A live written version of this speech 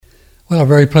Well, a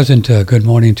very pleasant good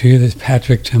morning to you. This is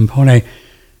Patrick Timpone.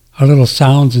 Our little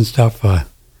sounds and stuff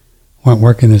weren't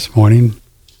working this morning.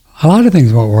 A lot of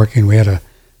things weren't working. We had a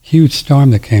huge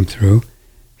storm that came through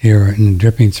here in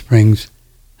Dripping Springs.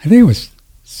 I think it was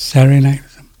Saturday night or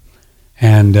something.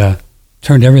 And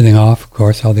turned everything off, of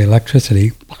course, all the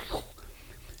electricity.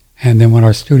 And then when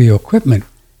our studio equipment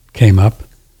came up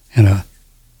and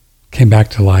came back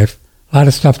to life, a lot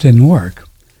of stuff didn't work.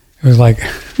 It was like...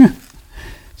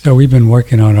 So we've been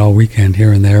working on it all weekend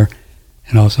here and there,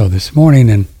 and also this morning,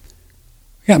 and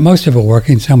we got most of it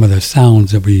working. Some of the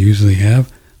sounds that we usually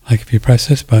have, like if you press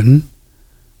this button,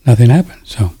 nothing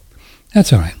happens. So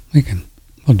that's all right.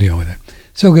 We'll deal with it.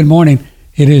 So good morning.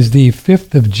 It is the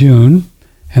 5th of June,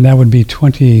 and that would be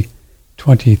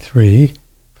 2023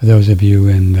 for those of you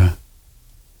in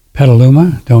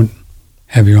Petaluma. Don't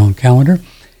have your own calendar.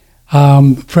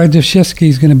 Fred Dushinsky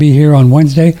is going to be here on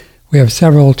Wednesday. We have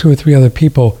two or three other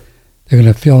people that are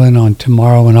going to fill in on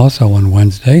tomorrow and also on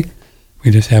Wednesday.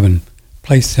 We just haven't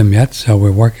placed them yet, so we're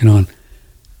working on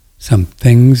some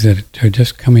things that are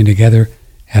just coming together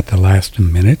at the last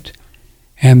minute.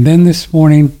 And then this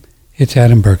morning, it's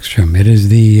Adam Bergstrom. It is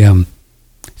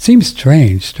seems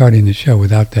strange starting the show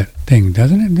without that thing,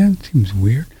 doesn't it? That seems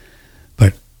weird,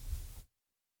 but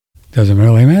doesn't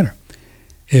really matter.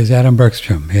 It is Adam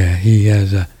Bergstrom. Yeah, he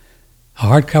has a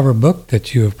hardcover book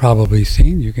that you have probably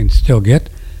seen, you can still get,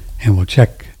 and I'll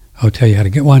tell you how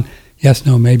to get one. Yes,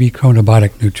 No, Maybe,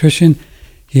 Chronobiotic Nutrition.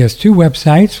 He has two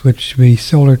websites, which would be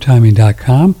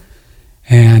solartiming.com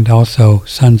and also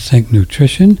SunSync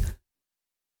Nutrition.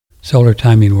 Solar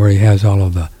Timing, where he has all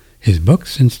of his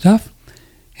books and stuff.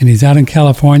 And he's out in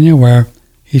California, where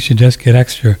he should just get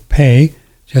extra pay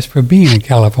just for being in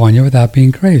California without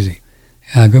being crazy.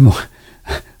 Good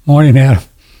morning, Adam.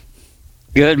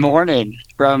 Good morning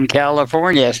from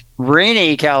California,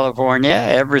 rainy California.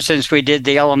 Ever since we did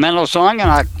the Elemental song on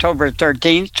October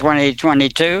 13th,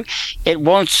 2022, it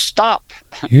won't stop.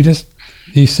 You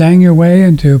sang your way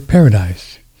into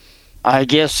paradise. I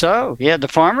guess so. Yeah, the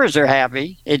farmers are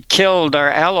happy. It killed our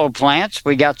aloe plants.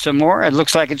 We got some more. It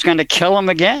looks like it's going to kill them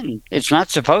again. It's not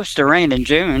supposed to rain in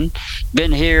June.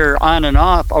 Been here on and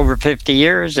off over 50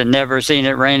 years and never seen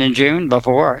it rain in June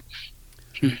before.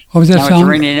 What was that now song? It's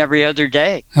raining every other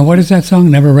day. And what is that song?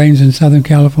 Never rains in Southern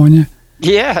California?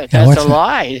 Yeah, that's a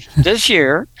lie. This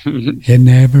year. It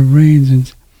never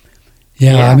rains.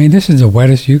 Yeah, I mean, this is the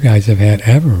wettest you guys have had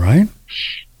ever, right?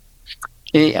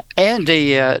 Yeah, and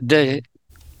the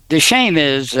shame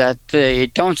is that they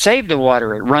don't save the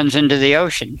water. It runs into the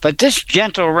ocean. But this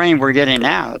gentle rain we're getting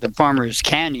now, the farmers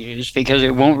can use because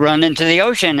it won't run into the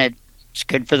ocean. It's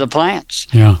good for the plants.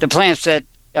 Yeah. The plants that...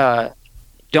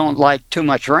 don't like too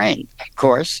much rain, of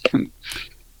course.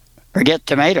 Forget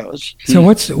tomatoes. So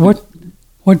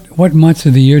what months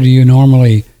of the year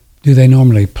do they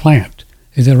normally plant?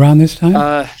 Is it around this time?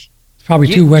 It's probably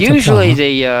too wet to plant. Usually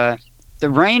the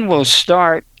rain will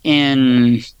start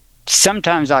in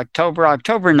sometimes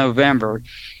October, November,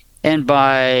 and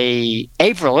by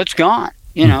April it's gone.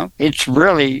 You know, it's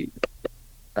really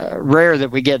rare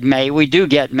that we get May. We do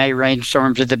get May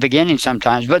rainstorms at the beginning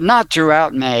sometimes, but not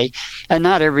throughout May and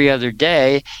not every other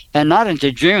day and not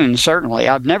into June, certainly.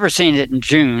 I've never seen it in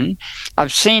June.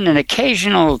 I've seen an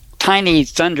occasional tiny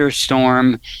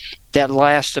thunderstorm that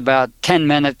lasts about 10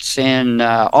 minutes in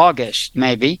August,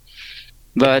 maybe.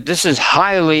 But this is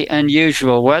highly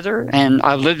unusual weather, and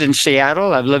I've lived in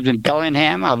Seattle, I've lived in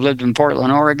Bellingham, I've lived in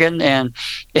Portland, Oregon, and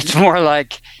it's more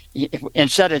like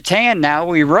instead of tan now,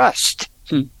 we rust.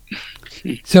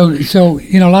 So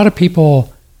a lot of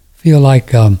people feel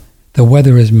like the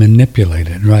weather is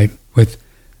manipulated, right? With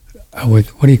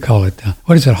what do you call it?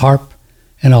 What is it? HAARP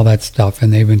and all that stuff,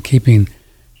 and they've been keeping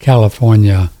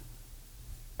California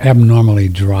abnormally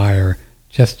drier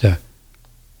just to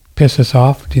piss us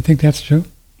off. Do you think that's true?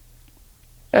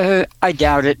 I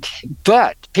doubt it,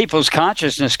 but people's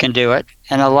consciousness can do it,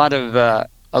 and a lot of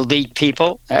elite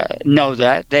people know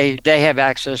that. They have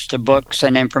access to books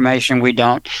and information we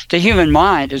don't. The human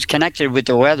mind is connected with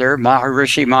the weather.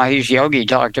 Maharishi Mahesh Yogi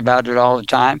talked about it all the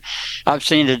time. I've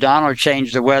seen the Donald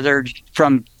change the weather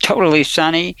from totally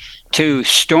sunny to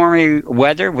stormy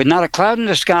weather with not a cloud in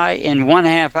the sky in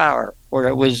 1/2 hour, where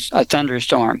it was a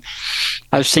thunderstorm.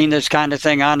 I've seen this kind of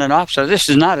thing on and off, so this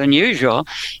is not unusual.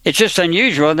 It's just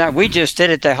unusual that we just did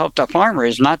it to help the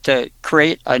farmers, not to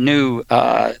create a new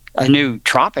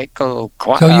tropical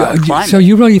climate. So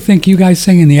you really think you guys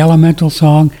singing the Elemental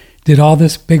song did all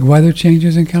this big weather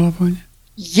changes in California?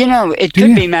 You know, it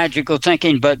could be magical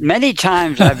thinking, but many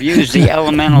times I've used the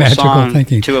Elemental song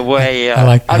thinking. to a way. I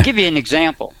like that. I'll give you an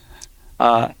example.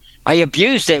 I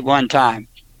abused it one time.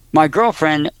 my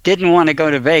girlfriend didn't want to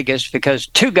go to Vegas because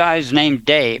two guys named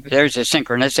Dave, there's a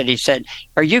synchronicity, said,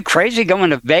 "Are you crazy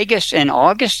going to Vegas in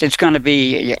August? It's going to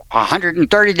be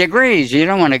 130 degrees. You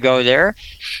don't want to go there."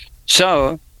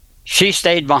 So she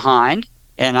stayed behind,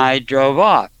 and I drove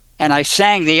off. And I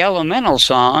sang the Elemental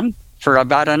song for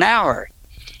about an hour.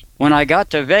 When I got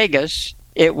to Vegas,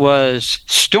 it was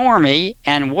stormy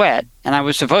and wet, and I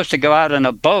was supposed to go out on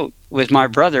a boat with my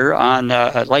brother on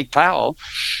Lake Powell.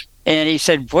 And he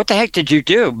said, "What the heck did you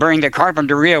do? Bring the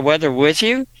Carpinteria weather with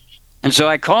you?" And so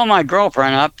I called my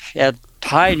girlfriend up at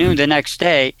high noon the next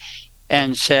day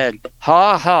and said,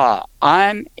 "Ha ha,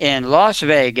 I'm in Las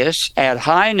Vegas at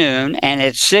high noon and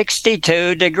it's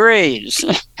 62 degrees,"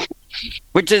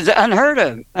 which is unheard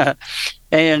of.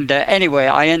 Anyway,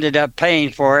 I ended up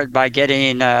paying for it by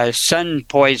getting sun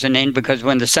poisoning, because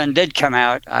when the sun did come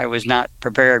out, I was not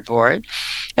prepared for it.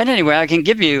 And anyway, I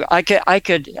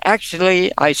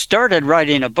started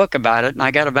writing a book about it, and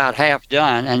I got about half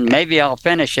done, and maybe I'll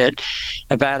finish it,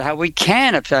 about how we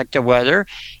can affect the weather.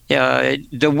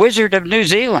 The Wizard of New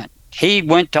Zealand, he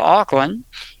went to Auckland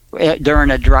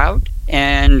during a drought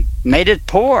and made it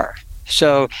pour.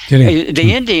 So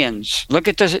the Indians, look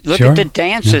at the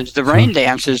dances, the rain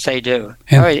dances they do.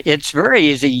 It's very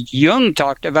easy. Jung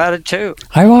talked about it too.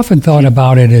 I've often thought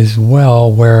about it as well,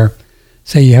 where,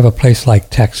 say, you have a place like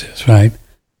Texas, right?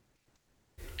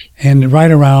 And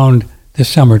right around the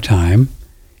summertime,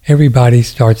 everybody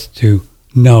starts to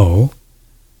know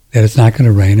that it's not going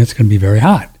to rain, it's going to be very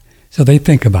hot. So they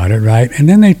think about it, right? And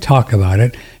then they talk about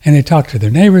it, and they talk to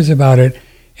their neighbors about it,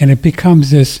 and it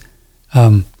becomes this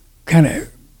kind of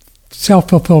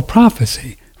self-fulfilled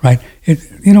prophecy, right?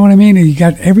 You know what I mean? You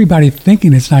got everybody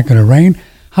thinking it's not going to rain.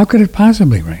 How could it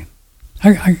possibly rain?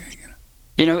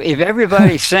 If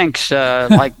everybody thinks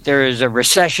like there is a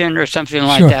recession or something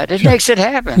like that, it makes it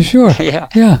happen. Sure.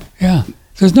 Yeah.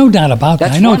 There's no doubt about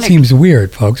that. I know it seems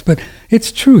weird, folks, but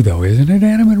it's true, though, isn't it,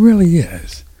 Adam? It really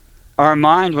is. Our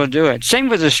mind will do it. Same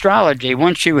with astrology.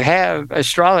 Once you have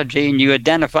astrology and you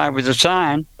identify with a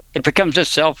sign, it becomes a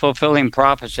self-fulfilling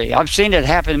prophecy. I've seen it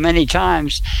happen many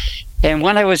times. And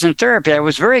when I was in therapy, I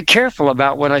was very careful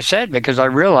about what I said, because I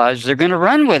realized they're going to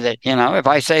run with it. If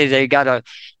I say they got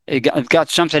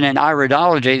something in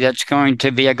iridology that's going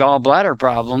to be a gallbladder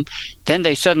problem, then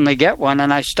they suddenly get one.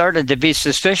 And I started to be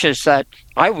suspicious that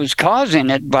I was causing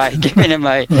it by giving them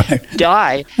a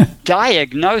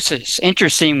diagnosis.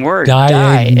 Interesting word.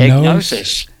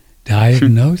 Diagnosis.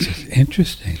 Diagnosis.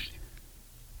 Interesting.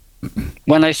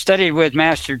 When I studied with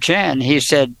Master Chen, he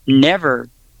said, never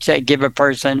give a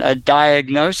person a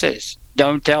diagnosis.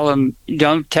 Don't tell them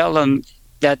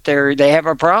that they have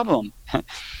a problem,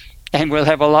 and we'll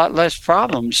have a lot less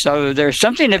problems. So there's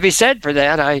something to be said for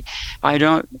that. I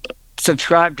don't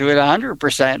subscribe to it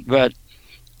 100%, but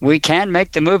we can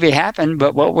make the movie happen.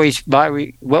 But what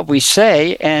we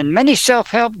say, and many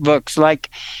self-help books, like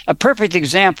a perfect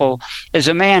example is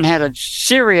a man had a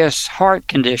serious heart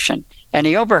condition. And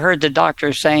he overheard the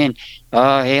doctor saying, he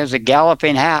has a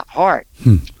galloping heart.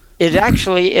 It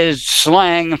actually is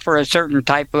slang for a certain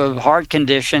type of heart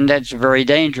condition that's very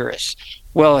dangerous.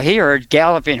 Well, he heard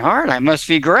galloping heart. I must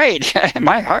be great.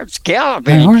 My heart's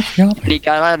galloping. And he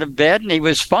got out of bed and he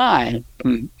was fine.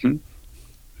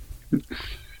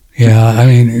 Yeah, I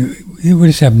mean, we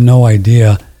just have no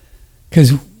idea,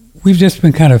 because we've just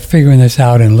been kind of figuring this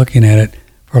out and looking at it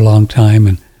for a long time.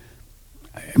 And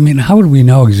I mean, how would we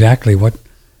know exactly what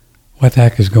the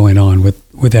heck is going on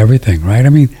with everything, right? I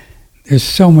mean, there's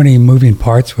so many moving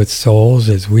parts with souls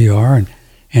as we are,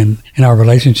 and in our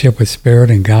relationship with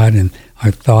Spirit and God and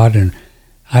our thought, and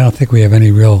I don't think we have any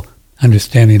real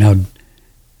understanding how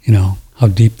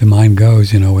deep the mind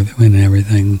goes, within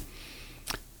everything.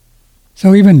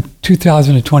 So even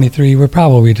 2023, we're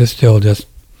probably still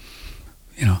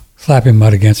slapping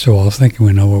mud against the walls, thinking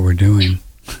we know what we're doing.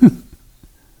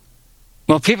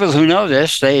 Well, people who know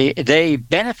this, they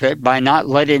benefit by not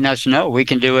letting us know. We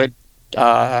can do it,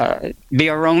 be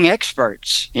our own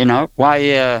experts.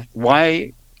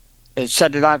 Why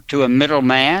set it up to a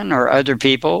middleman or other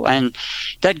people? And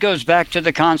that goes back to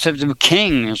the concept of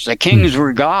kings. The kings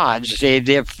were gods.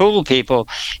 They fooled people.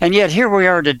 And yet here we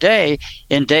are today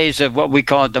in days of what we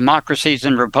call democracies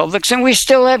and republics, and we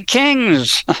still have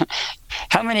kings.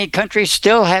 How many countries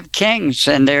still have kings,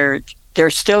 and they're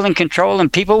still in control,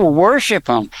 and people worship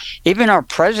them. Even our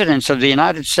presidents of the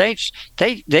United States,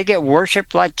 they get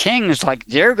worshipped like kings, like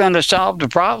they're going to solve the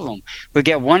problem. We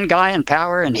get one guy in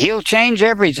power, and he'll change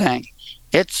everything.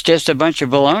 It's just a bunch of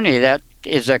baloney. That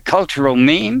is a cultural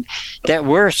meme that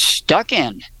we're stuck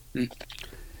in.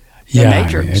 Yeah, I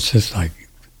mean, it's just like,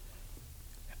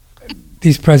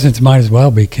 these presidents might as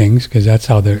well be kings because that's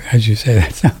how they're, as you say,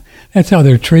 that's how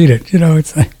they're treated.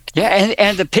 It's like. Yeah,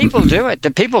 and the people do it.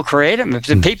 The people create them. If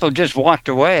the people just walked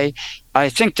away, I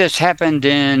think this happened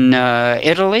in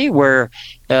Italy where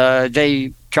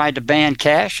they tried to ban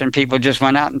cash and people just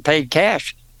went out and paid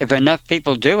cash. If enough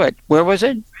people do it, where was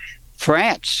it?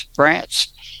 France,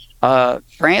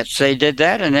 they did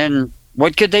that, and then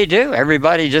what could they do?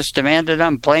 Everybody just demanded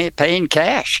them paying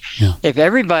cash. Yeah. If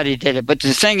everybody did it. But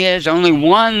the thing is, only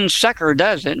one sucker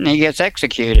does it, and he gets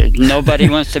executed. Nobody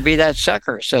wants to be that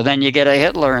sucker. So then you get a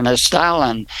Hitler and a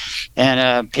Stalin and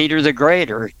a Peter the Great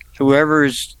or whoever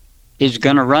is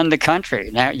going to run the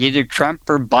country. Now, either Trump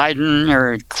or Biden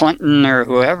or Clinton or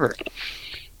whoever.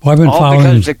 Well, I've been following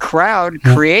because the crowd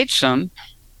creates them.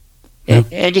 Yeah.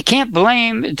 And you can't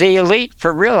blame the elite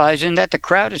for realizing that the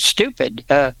crowd is stupid.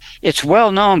 It's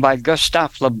well known by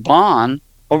Gustave Le Bon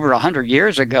over 100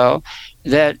 years ago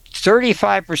that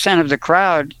 35% of the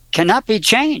crowd cannot be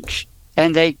changed.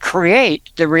 And they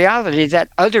create the reality that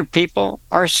other people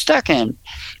are stuck in.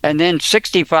 And then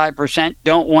 65%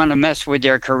 don't want to mess with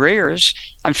their careers.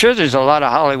 I'm sure there's a lot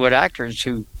of Hollywood actors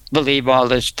who believe all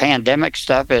this pandemic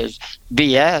stuff is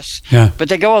BS, but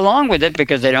they go along with it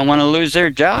because they don't want to lose their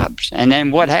jobs. And then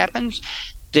what happens?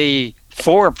 The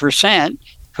 4%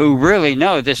 who really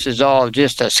know this is all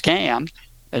just a scam,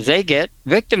 they get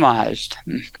victimized.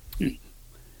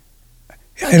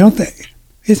 I don't think,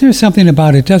 isn't there something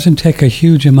about it doesn't take a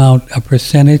huge amount, a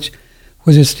percentage?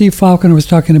 Was it Steve Falconer was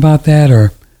talking about that,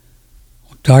 or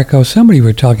Darko? Somebody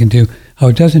we're talking to, how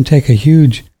it doesn't take a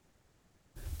huge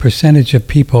percentage of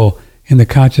people in the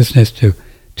consciousness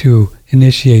to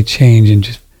initiate change, and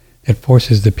just it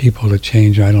forces the people to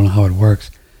change. I don't know how it works.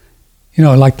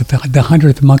 Like the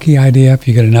 100th monkey idea. If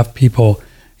you get enough people,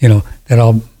 that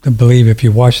all believe if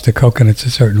you wash the coconuts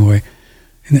a certain way.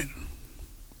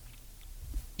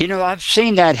 I've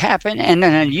seen that happen, and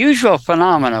an unusual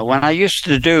phenomena. When I used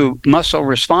to do muscle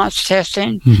response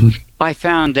testing, I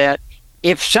found that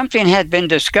if something had been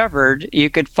discovered, you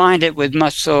could find it with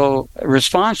muscle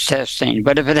response testing.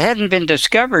 But if it hadn't been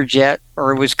discovered yet,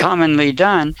 or was commonly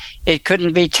done, it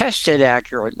couldn't be tested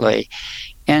accurately.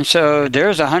 And so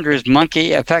there's a 100th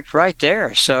monkey effect right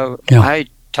there. So I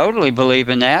totally believe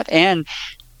in that. And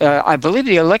I believe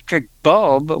the electric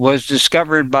bulb was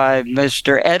discovered by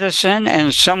Mr. Edison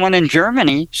and someone in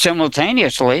Germany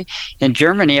simultaneously. In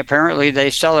Germany, apparently,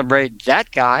 they celebrate that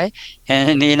guy.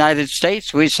 And in the United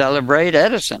States, we celebrate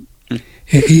Edison.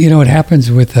 It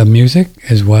happens with music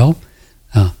as well.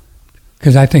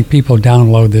 Because I think people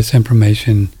download this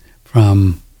information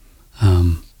from,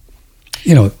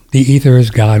 the ether is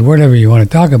God, whatever you want to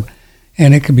talk about.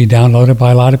 And it can be downloaded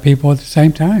by a lot of people at the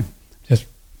same time.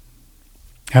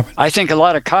 I think a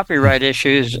lot of copyright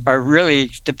issues are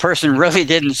really, the person really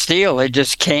didn't steal. It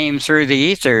just came through the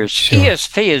ethers. Sure.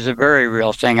 ESP is a very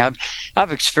real thing.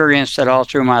 I've experienced it all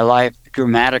through my life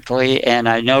dramatically, and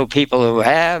I know people who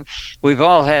have. We've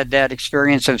all had that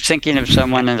experience of thinking of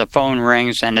someone and the phone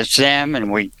rings and it's them, and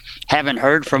we haven't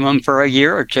heard from them for a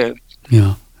year or two.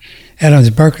 Yeah.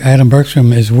 Adam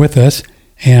Bergstrom is with us,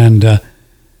 and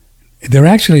they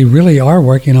actually really are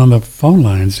working on the phone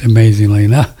lines, amazingly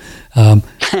enough.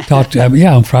 Talked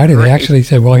on Friday. They actually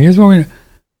said, well, here's what we're...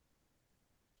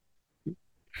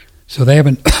 So they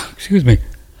haven't, excuse me,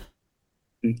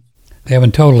 they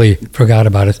haven't totally forgot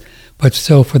about us. But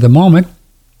so for the moment,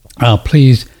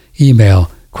 please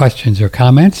email questions or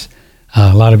comments.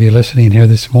 A lot of you listening here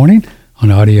this morning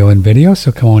on audio and video,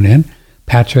 so come on in.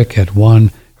 Patrick at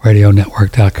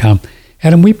oneradionetwork.com.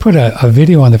 Adam, we put a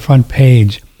video on the front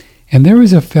page, and there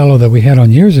was a fellow that we had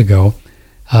on years ago,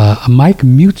 Mike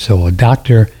Mutzel, a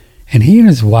doctor, and he and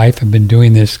his wife have been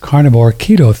doing this carnivore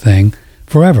keto thing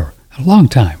forever, a long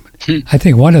time. I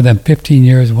think one of them 15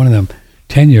 years, one of them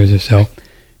 10 years or so.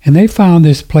 And they found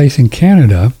this place in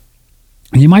Canada,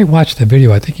 and you might watch the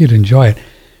video, I think you'd enjoy it,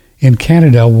 in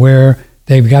Canada where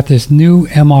they've got this new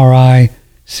MRI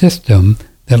system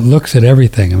that looks at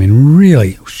everything. I mean,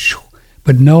 really,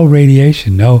 but no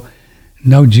radiation, no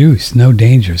juice, no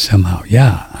danger somehow.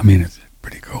 Yeah, I mean, it's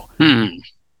pretty cool.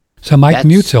 So Mike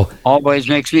Mutzel always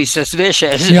makes me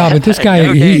suspicious. Yeah, but this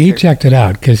guy he checked it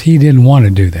out because he didn't want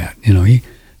to do that.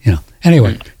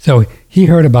 Anyway, so he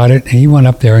heard about it and he went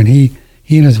up there and he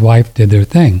and his wife did their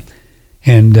thing,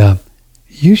 and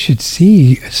you should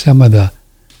see some of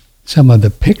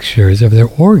the pictures of their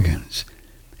organs.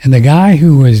 And the guy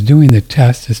who was doing the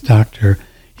test, this doctor,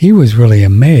 he was really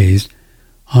amazed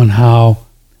on how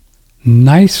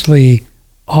nicely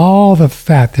all the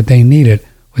fat that they needed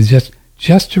was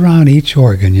just around each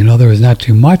organ. There was not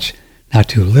too much, not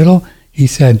too little. He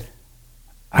said,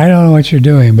 I don't know what you're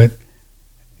doing,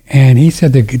 And he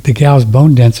said the gal's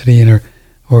bone density in her,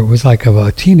 or it was like of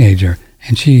a teenager,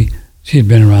 and she had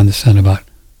been around the sun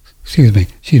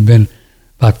she'd been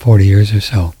about 40 years or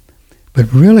so.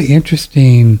 But really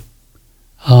interesting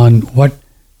on what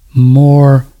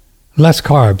less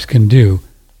carbs can do.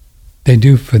 They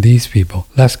do for these people,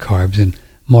 less carbs and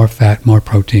more fat, more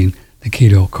protein, the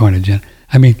keto carnitine.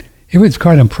 I mean, it was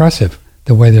quite impressive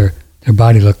the way their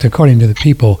body looked, according to the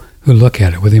people who look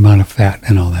at it, with the amount of fat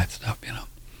and all that stuff,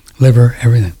 liver,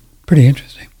 everything. Pretty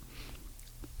interesting.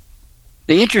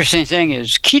 The interesting thing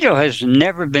is keto has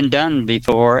never been done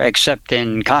before except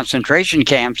in concentration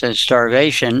camps and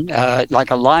starvation.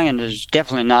 Like a lion is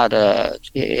definitely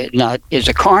is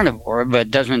a carnivore,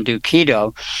 but doesn't do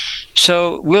keto.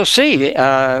 So we'll see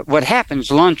what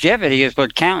happens. Longevity is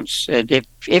what counts.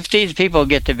 If these people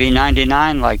get to be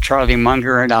 99 like Charlie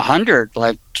Munger and 100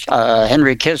 like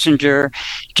Henry Kissinger,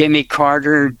 Jimmy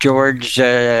Carter, George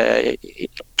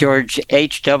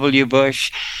H.W.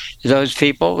 Bush, those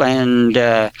people, and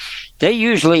they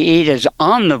usually eat as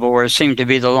omnivores, seem to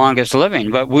be the longest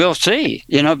living. But we'll see,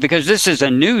 because this is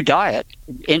a new diet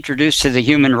introduced to the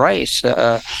human race.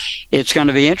 It's going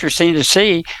to be interesting to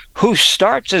see who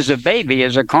starts as a baby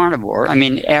as a carnivore. I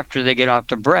mean, after they get off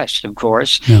the breast, of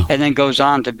course, and then goes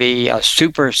on to be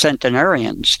super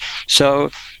centenarians.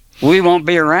 So we won't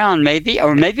be around, maybe,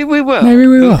 or maybe we will. Maybe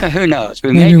we will. Who knows?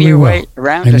 We may be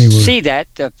around to see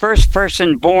that. The first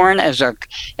person born as a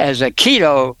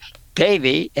keto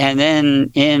baby, and then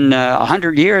in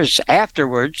 100 years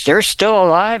afterwards, they're still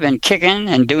alive and kicking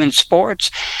and doing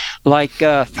sports. Like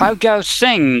Faujo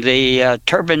Singh, the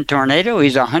Turban Tornado,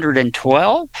 he's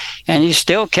 112, and he's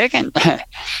still kicking.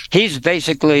 He's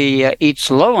basically eats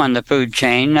low on the food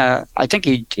chain. I think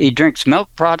he drinks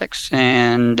milk products,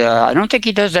 and I don't think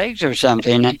he does eggs or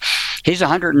something. He's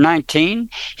 119.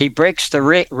 He breaks the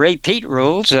Ray Peat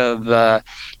rules of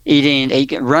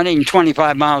running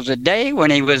 25 miles a day when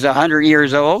he was 100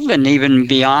 years old, and even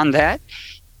beyond that.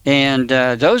 And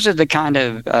those are the kind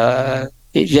of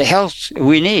the health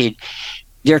we need.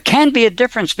 There can be a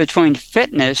difference between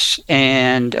fitness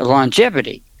and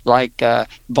longevity. Like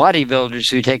bodybuilders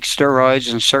who take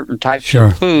steroids and certain types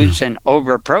of foods and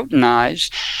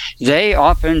over-proteinize, they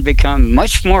often become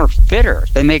much more fitter.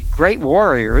 They make great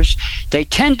warriors. They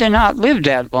tend to not live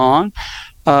that long.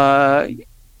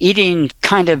 Eating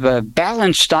kind of a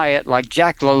balanced diet like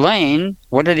Jack LaLanne,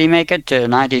 what did he make it to,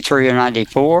 93 or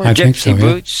 94? Gypsy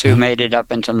Boots, who made it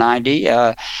up into 90,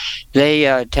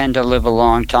 they tend to live a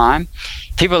long time.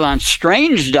 People on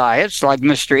strange diets like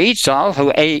Mr. Eatsall,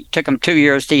 who took him 2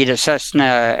 years to eat a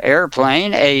Cessna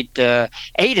airplane, ate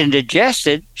and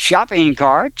digested shopping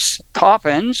carts,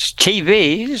 coffins,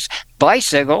 TVs,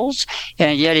 bicycles,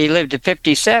 and yet he lived to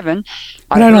 57.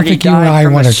 But I don't think you and I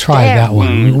want to try that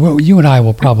one. Well, you and I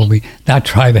will probably not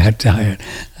try that diet.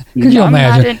 Could you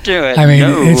imagine? I'm not into it. I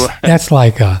mean, that's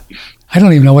like I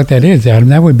don't even know what that is, Adam.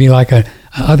 That would be like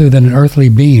other than an earthly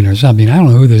being or something. I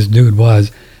don't know who this dude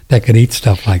was that could eat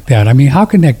stuff like that. I mean, how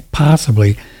can that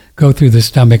possibly go through the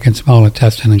stomach and small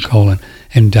intestine and colon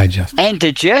and digest? And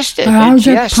digest it. How is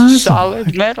that possible?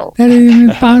 Solid metal. That isn't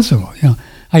impossible.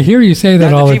 I hear you say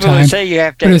that all the time. Say you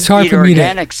have to but it's hard for me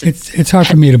to. It's hard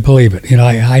for me to believe it.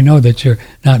 I know that you're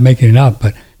not making it up,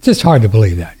 but it's just hard to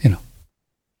believe that.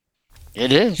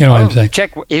 It is. You know what I'm saying?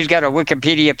 Check. He's got a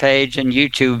Wikipedia page and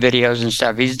YouTube videos and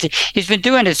stuff. He's been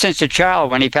doing it since a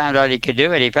child. When he found out he could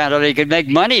do it, he found out he could make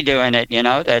money doing it.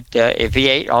 That if he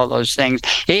ate all those things,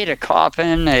 he ate a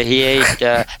coffin, he ate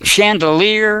a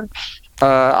chandelier,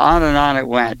 on and on it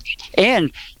went.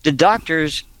 And the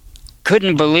doctors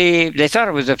couldn't believe, they thought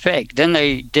it was a fake. Then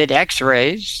they did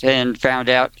x-rays and found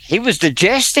out he was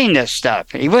digesting this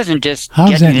stuff. He wasn't just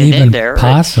getting it in there.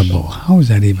 How is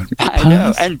that even possible? I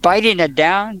know. And biting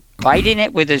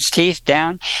it with his teeth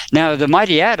down. Now, the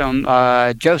Mighty Atom,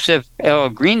 Joseph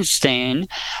L. Greenstein,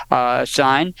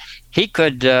 signed, he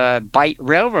could bite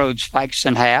railroad spikes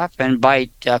in half and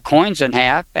bite coins in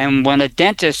half. And when a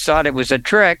dentist thought it was a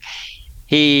trick,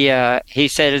 he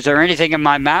said, "Is there anything in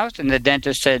my mouth?" And the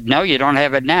dentist said, "No, you don't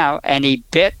have it now." And he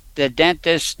bit the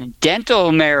dentist's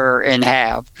dental mirror in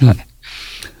half.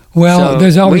 Well, so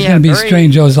there's always going to be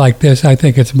strangers like this. I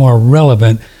think it's more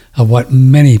relevant of what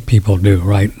many people do,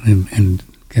 right, and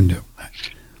can do.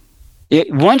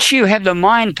 Once you have the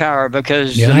mind power,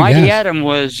 because the Mighty Atom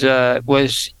was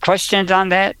questioned on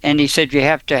that, and he said you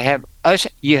have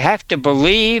to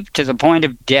believe to the point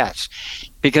of death.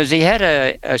 Because he had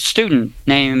a student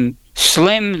named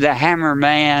Slim the Hammer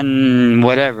Man,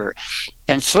 whatever.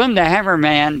 And Slim the Hammer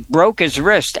Man broke his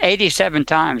wrist 87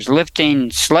 times lifting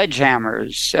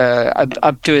sledgehammers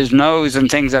up to his nose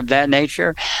and things of that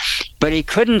nature. But he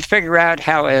couldn't figure out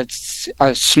how it's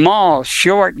a small,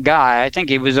 short guy, I think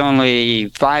he was only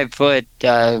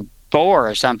 5'4"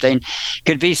 or something,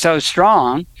 could be so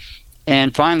strong.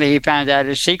 And finally, he found out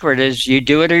his secret is you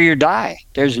do it or you die.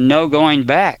 There's no going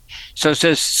back. So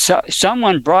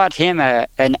someone brought him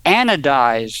an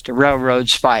anodized railroad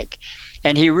spike.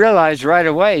 And he realized right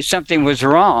away something was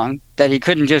wrong, that he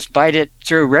couldn't just bite it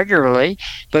through regularly.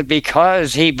 But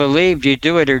because he believed you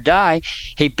do it or die,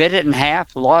 he bit it in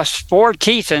half, lost 4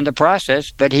 teeth in the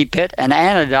process, but he bit an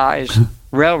anodized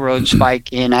railroad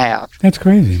spike in half. That's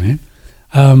crazy, man.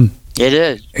 It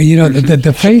is. You know,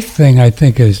 the faith thing, I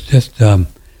think, is just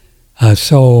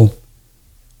so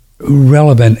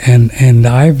relevant, and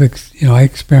I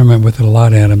experiment with it a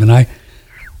lot, Adam, and I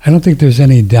don't think there's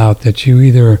any doubt that you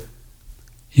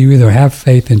either have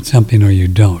faith in something or you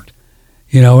don't.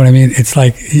 You know what I mean? It's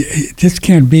like it just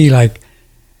can't be like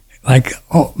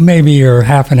maybe you're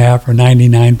half and half or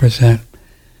 99%.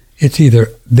 It's either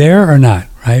there or not,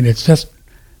 right? It's just,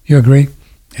 you agree?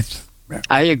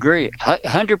 I agree,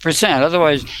 100%.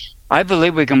 Otherwise, I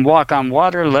believe we can walk on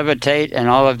water, levitate, and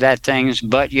all of that things,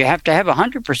 but you have to have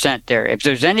 100% there. If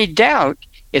there's any doubt,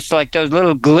 it's like those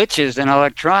little glitches in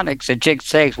electronics. It just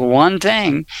takes one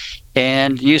thing,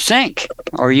 and you sink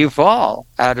or you fall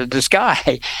out of the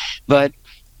sky. But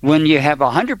when you have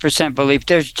 100% belief,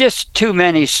 there's just too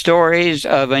many stories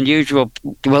of unusual.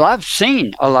 Well, I've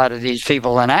seen a lot of these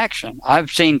people in action.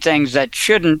 I've seen things that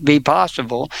shouldn't be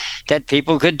possible that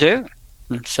people could do.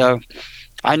 So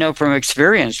I know from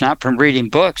experience, not from reading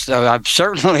books, though I've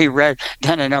certainly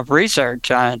done enough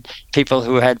research on people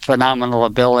who had phenomenal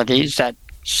abilities that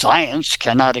science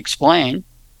cannot explain.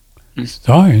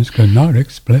 Science cannot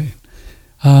explain.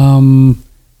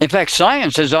 In fact,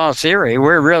 science is all theory.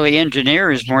 We're really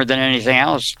engineers more than anything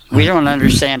else. We don't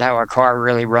understand how a car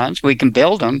really runs. We can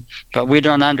build them, but we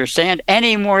don't understand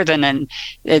any more than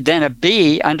a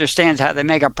bee understands how they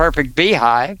make a perfect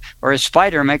beehive, or a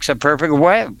spider makes a perfect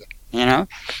web. You know,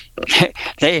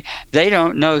 they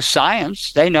don't know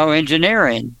science. They know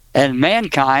engineering. And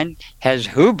mankind has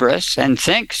hubris and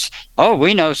thinks, oh,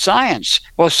 we know science.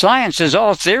 Well, science is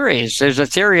all theories. There's a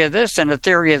theory of this and a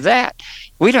theory of that.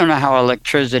 We don't know how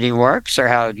electricity works or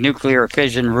how nuclear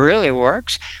fission really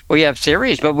works. We have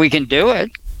theories, but we can do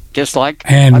it, just like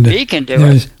a bee can do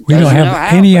it. We don't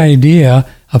have any idea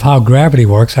of how gravity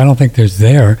works. I don't think there's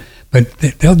there, but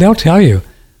they'll tell you.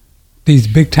 These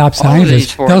big top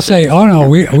scientists, they'll say, oh, no,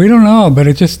 we don't know, but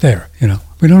it's just there. You know,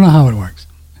 we don't know how it works.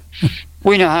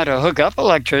 We know how to hook up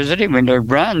electricity when they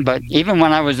run, but even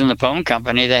when I was in the phone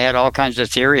company, they had all kinds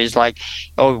of theories like,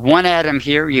 oh, one atom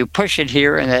here, you push it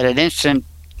here, and at an instant,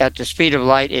 at the speed of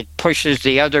light, it pushes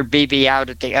the other BB out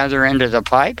at the other end of the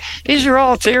pipe. These are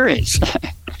all theories.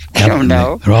 I don't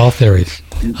know. They're all theories.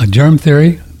 A germ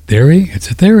theory, it's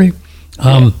a theory.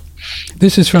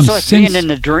 This is from it's like being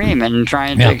in a dream and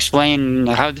trying to explain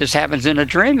how this happens in a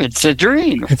dream. It's a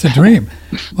dream. It's a dream.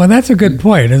 Well, that's a good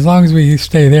point. As long as we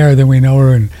stay there, then we know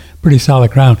we're in pretty solid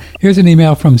ground. Here's an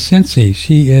email from Cincy.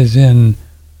 She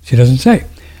doesn't say.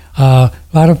 A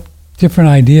lot of different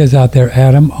ideas out there,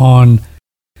 Adam, on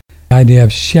the idea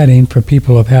of shedding for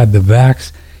people who have had the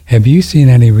vax. Have you seen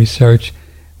any research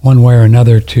one way or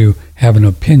another to have an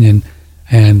opinion?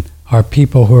 And are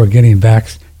people who are getting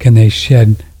vax, can they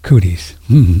shed cooties?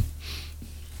 Mm-hmm.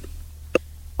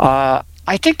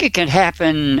 I think it can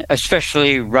happen,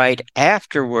 especially right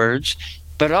afterwards,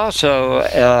 but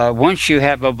also once you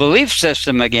have a belief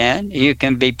system again, you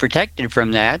can be protected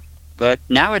from that. But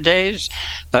nowadays,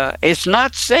 it's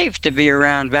not safe to be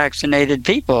around vaccinated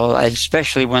people,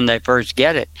 especially when they first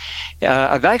get it.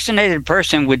 A vaccinated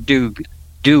person would do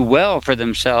well for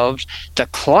themselves. The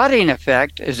clotting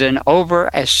effect is an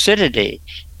over-acidity.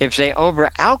 If they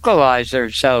over-alkalize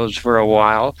themselves for a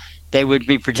while, they would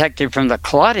be protected from the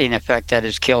clotting effect that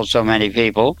has killed so many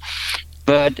people.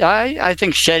 But I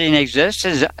think shedding exists,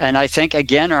 and I think,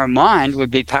 again, our mind would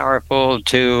be powerful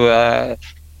to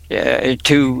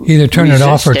either turn it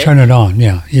off or turn it on.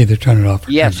 Yeah, either turn it off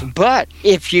or yes, turn it on. But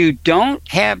if you don't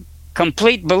have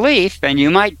complete belief, and you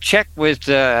might check with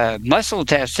muscle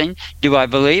testing, do I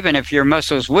believe? And if your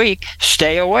muscle's weak,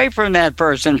 stay away from that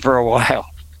person for a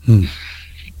while.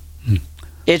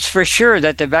 It's for sure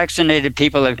that the vaccinated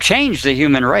people have changed the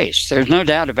human race. There's no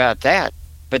doubt about that.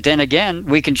 But then again,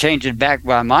 we can change it back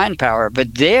by mind power.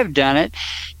 But they have done it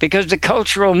because the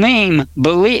cultural meme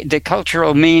believes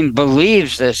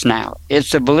this now.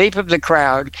 It's the belief of the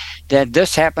crowd that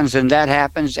this happens and that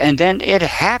happens, and then it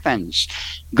happens.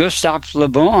 Gustave Le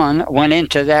Bon went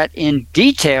into that in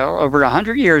detail over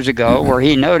 100 years ago, where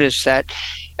he noticed that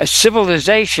a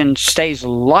civilization stays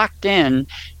locked in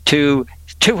to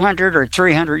 200 or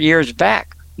 300 years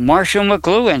back. Marshall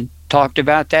McLuhan talked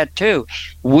about that too.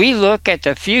 We look at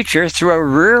the future through a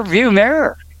rear view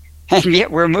mirror, and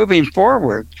yet we're moving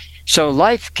forward. So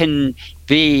life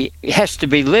has to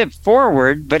be lived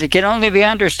forward, but it can only be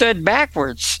understood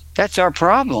backwards. That's our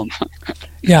problem.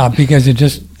 Yeah, because it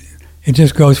just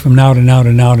goes from now to now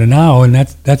to now to now, and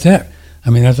that's it. I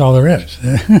mean, that's all there is.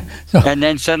 So. And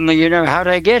then suddenly, how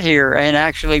did I get here? And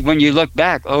actually, when you look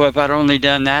back, if I'd only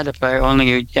done that, if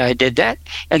I did that.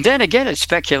 And then again, it's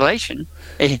speculation.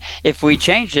 If we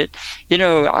change it,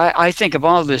 I think of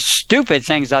all the stupid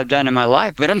things I've done in my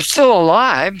life, but I'm still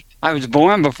alive. I was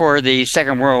born before the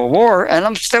Second World War, and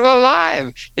I'm still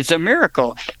alive. It's a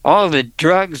miracle. All the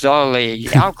drugs, all the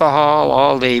alcohol,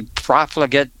 all the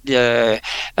profligate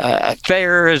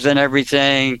affairs and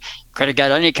everything. Could have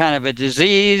got any kind of a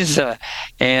disease,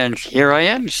 and here I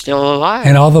am, still alive.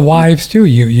 And all the wives, too.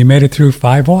 You made it through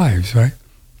 5 wives, right?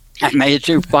 I made it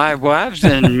through 5 wives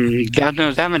and God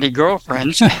knows how many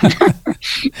girlfriends.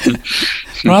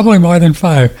 Probably more than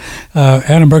 5.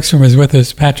 Adam Bergstrom is with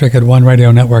us, Patrick at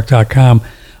OneRadioNetwork.com.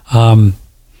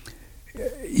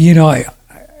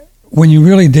 When you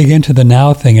really dig into the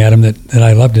now thing, Adam, that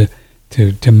I love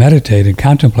to meditate and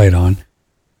contemplate on,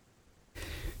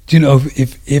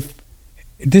 if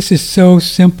this is so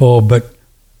simple, but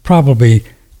probably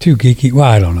too geeky. Well,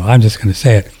 I don't know. I'm just going to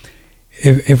say it.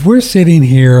 If we're sitting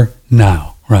here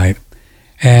now, right,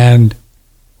 and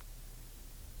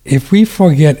if we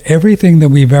forget everything that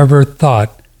we've ever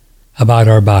thought about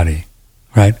our body,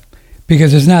 right,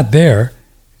 because it's not there,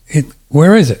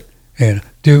 where is it?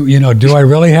 Do I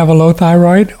really have a low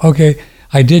thyroid? Okay,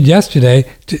 I did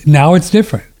yesterday. Now it's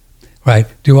different, right?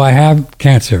 Do I have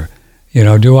cancer?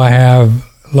 Do I have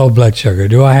low blood sugar?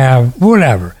 Do I have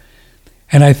whatever?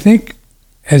 And I think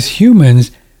as humans,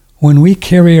 when we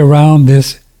carry around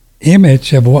this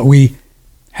image of what we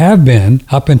have been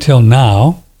up until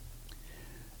now,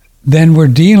 then we're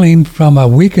dealing from a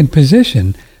weakened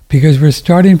position because we're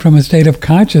starting from a state of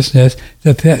consciousness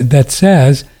that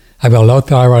says, I've got low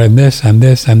thyroid, I'm this,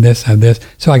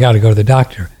 so I got to go to the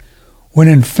doctor. When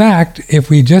in fact,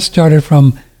 if we just started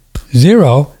from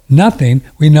zero, nothing,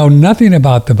 we know nothing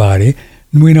about the body,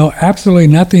 we know absolutely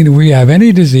nothing if we have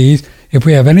any disease, if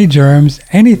we have any germs,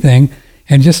 anything,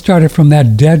 and just started from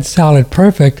that dead, solid,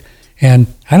 perfect, and,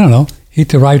 I don't know, eat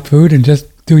the right food and just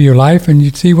do your life, and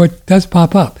you'd see what does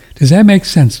pop up. Does that make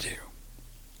sense to you?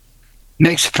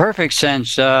 Makes perfect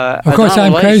sense. Of course,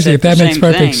 I'm crazy. If that makes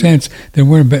perfect sense, then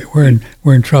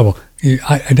we're in trouble.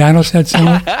 Dino said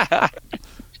similar?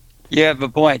 You have a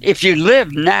point. If you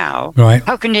live now, right,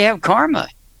 how can you have karma?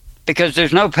 Because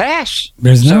there's no past.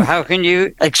 So how can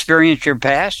you experience your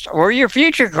past or your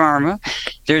future karma?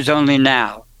 There's only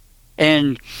now.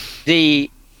 And the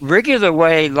regular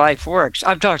way life works,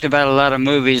 I've talked about a lot of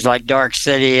movies like Dark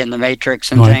City and The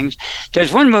Matrix and things.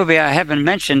 There's one movie I haven't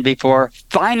mentioned before,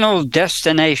 Final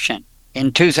Destination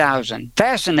in 2000.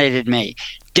 Fascinated me.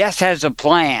 Death has a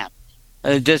plan.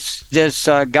 This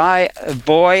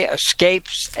boy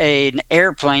escapes an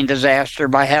airplane disaster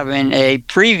by having a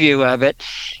preview of it.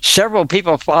 Several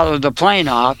people follow the plane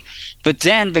off, but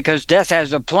then because death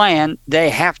has a plan, they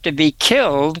have to be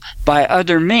killed by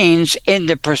other means in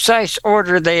the precise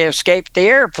order they escaped the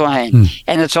airplane.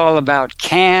 And it's all about,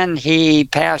 can he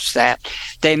pass that?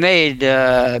 They made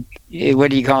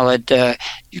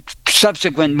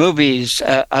subsequent movies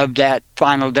of that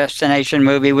Final Destination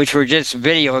movie, which were just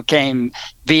video game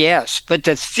BS. But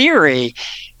the theory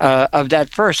of that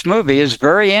first movie is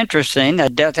very interesting,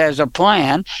 that death has a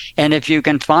plan, and if you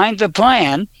can find the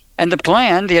plan, and the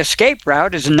plan, the escape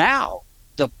route is now.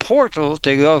 The portal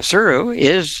to go through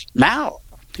is now.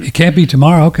 It can't be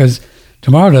tomorrow because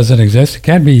tomorrow doesn't exist. It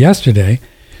can't be yesterday.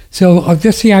 So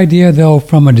just the idea, though,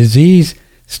 from a disease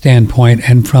standpoint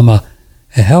and from a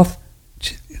health,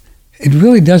 it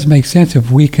really does make sense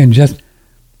if we can just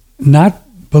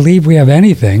not believe we have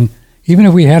anything, even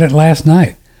if we had it last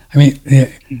night. I mean,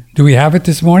 do we have it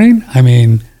this morning? I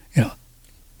mean,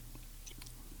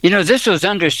 this was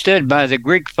understood by the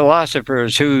Greek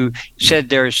philosophers who said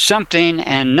there's something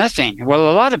and nothing. Well,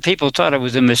 a lot of people thought it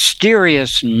was a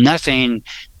mysterious nothing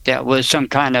that was some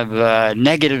kind of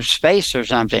negative space or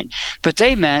something. But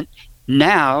they meant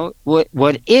now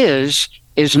what is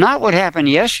is not what happened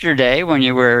yesterday when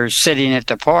you were sitting at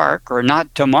the park, or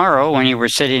not tomorrow when you were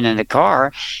sitting in the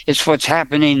car. It's what's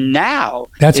happening now.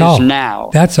 That's all. Now.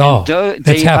 That's all.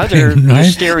 The other right?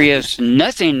 Mysterious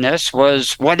nothingness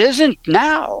was what isn't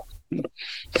now.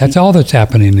 That's all that's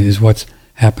happening is what's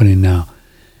happening now.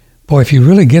 Boy, if you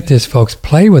really get this, folks,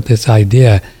 play with this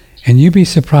idea, and you'd be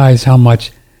surprised how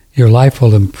much your life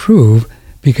will improve,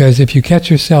 because if you catch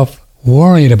yourself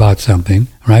worrying about something,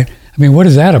 right? I mean, what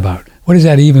is that about? What does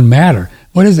that even matter?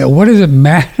 What does it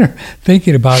matter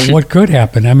thinking about what could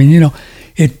happen? I mean,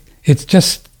 it's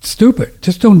just stupid.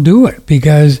 Just don't do it,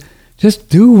 because just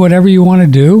do whatever you want to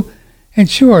do. And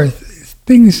sure,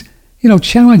 things,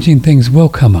 challenging things will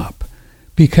come up,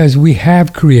 because we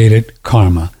have created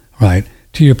karma, right?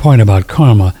 To your point about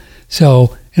karma.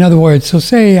 So, in other words,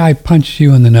 say I punched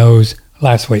you in the nose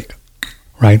last week,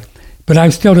 right? But I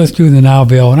still just do the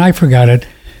Nowville, and I forgot it.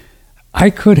 I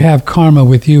could have karma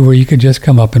with you where you could just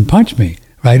come up and punch me,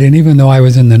 right? And even though I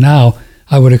was in the now,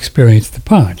 I would experience the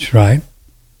punch, right?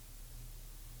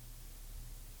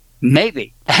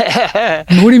 Maybe. What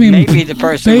do you mean? Maybe the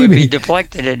person would be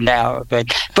deflected in now,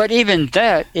 but even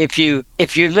that, if you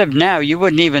lived now, you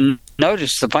wouldn't even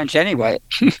notice the punch anyway.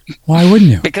 Why wouldn't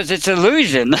you? Because it's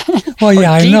illusion. Well,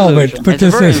 yeah, I know, but at the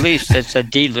very least, it's a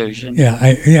delusion.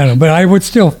 Yeah, but I would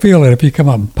still feel it if you come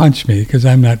up and punch me, because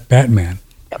I'm not Batman.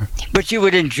 But you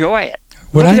would enjoy it.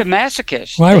 Look at a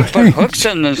masochist. They put hooks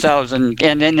in themselves, and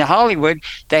in Hollywood,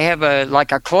 they have a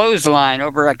clothesline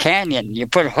over a canyon. You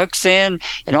put hooks in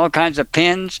and all kinds of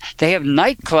pins. They have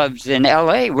nightclubs in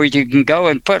L.A. where you can go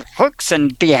and put hooks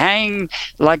and be hanged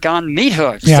like on meat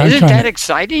hooks. Yeah, Isn't that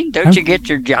exciting? Don't you get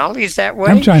your jollies that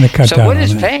way? I'm trying to cut down on that.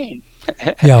 So what is pain?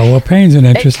 Yeah, well, pain's an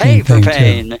interesting thing,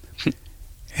 pain. Too.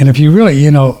 And if you really,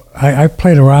 I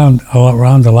played around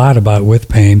a lot about with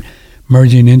pain,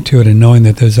 merging into it and knowing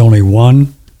that there's only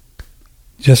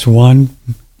just one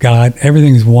God,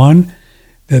 everything's one.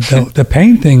 The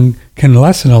pain thing can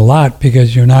lessen a lot,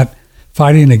 because you're not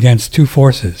fighting against two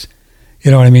forces.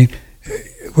 You know what I mean?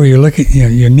 Where you're looking,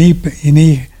 your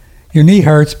knee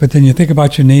hurts, but then you think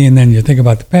about your knee, and then you think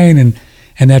about the pain,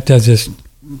 and that does this.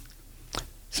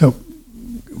 So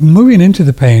moving into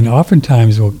the pain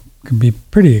oftentimes can be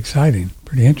pretty exciting,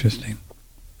 pretty interesting.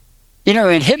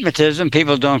 In hypnotism,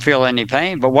 people don't feel any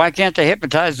pain, but why can't they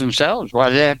hypnotize themselves? Why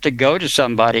do they have to go to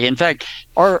somebody? In fact,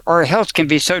 our health can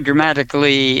be so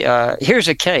dramatically. Here's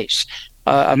a case.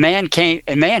 A man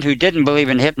who didn't believe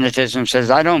in hypnotism says,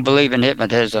 "I don't believe in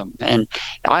hypnotism, and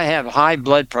I have high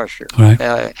blood pressure."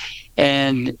 Right.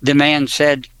 And the man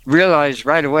realized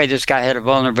right away this guy had a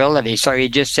vulnerability. So he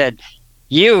just said,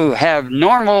 "You have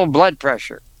normal blood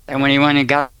pressure." And when he went and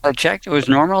got checked, it was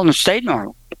normal and stayed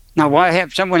normal. Now, why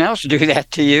have someone else do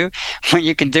that to you when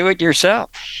you can do it yourself?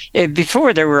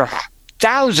 Before, there were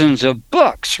thousands of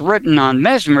books written on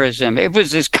mesmerism. It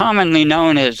was as commonly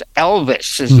known as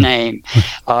Elvis's name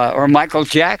or Michael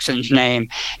Jackson's name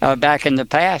back in the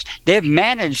past. They've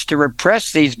managed to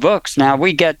repress these books. Now,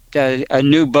 we get a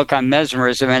new book on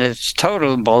mesmerism, and it's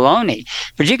total baloney.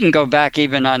 But you can go back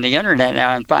even on the internet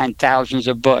now and find thousands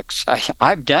of books.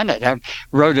 I've done it. I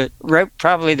wrote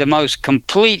probably the most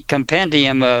complete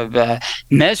compendium of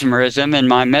mesmerism in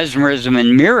my Mesmerism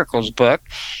and Miracles book.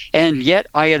 And yet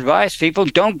I advise people,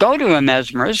 don't go to a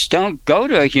mesmerist, don't go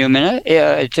to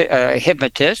a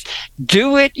hypnotist.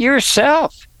 Do it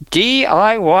yourself.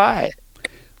 DIY.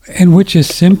 And which is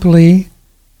simply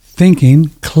thinking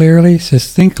clearly,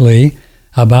 succinctly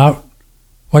about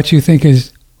what you think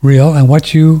is real and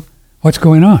what's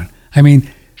going on. I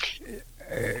mean,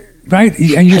 right?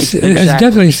 And it's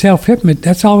definitely self-hypnosis.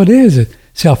 That's all it is,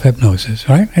 self-hypnosis,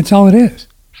 right? That's all it is.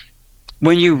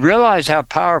 When you realize how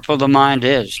powerful the mind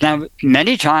is. Now,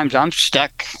 many times I'm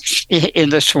stuck in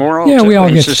this world, we all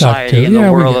get society, stuck too. in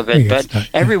the world of it. But stuck,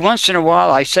 every once in a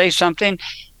while I say something,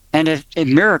 and a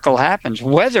miracle happens.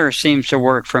 Weather seems to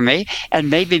work for me, and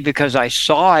maybe because I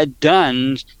saw it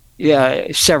done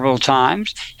several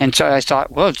times, and so I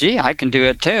thought, well, gee, I can do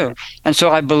it too. And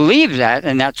so I believe that,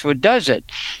 and that's what does it.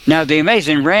 Now, the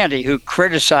amazing Randy, who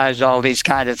criticized all these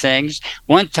kind of things,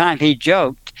 one time he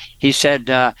joked, he said,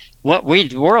 what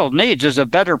the world needs is a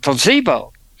better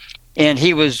placebo. And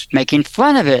he was making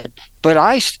fun of it. But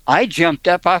I jumped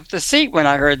up off the seat when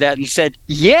I heard that and said,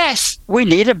 yes, we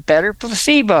need a better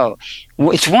placebo.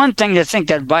 It's one thing to think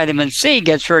that vitamin C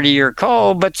gets rid of your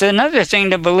cold, but it's another thing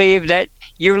to believe that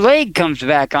your leg comes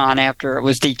back on after it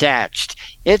was detached.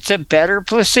 It's a better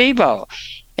placebo.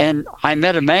 And I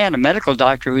met a medical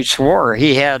doctor, who swore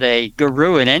he had a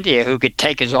guru in India who could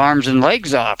take his arms and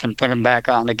legs off and put them back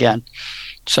on again.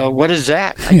 So what is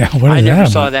that? I never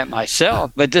saw that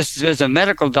myself, but this was a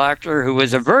medical doctor who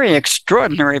was a very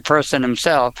extraordinary person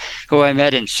himself, who I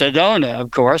met in Sedona, of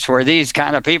course, where these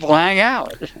kind of people hang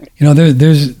out.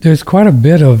 There's quite a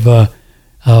bit of I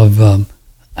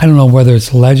don't know whether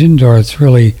it's legend or it's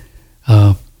really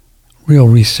real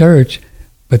research,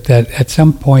 but that at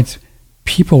some points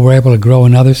people were able to grow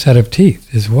another set of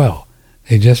teeth as well.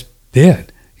 They just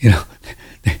did,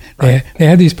 They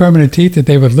had these permanent teeth that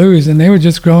they would lose, and they would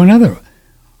just grow another.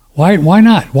 Why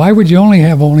not? Why would you only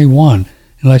have one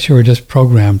unless you were just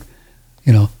programmed,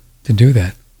 to do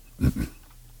that?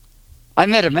 I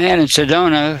met a man in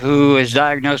Sedona who was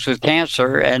diagnosed with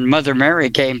cancer, and Mother Mary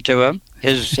came to him.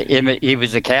 He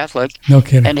was a Catholic. No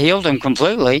kidding. And healed him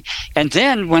completely. And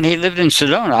then when he lived in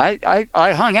Sedona,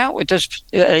 I hung out with this.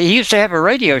 He used to have a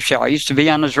radio show. I used to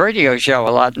be on his radio show a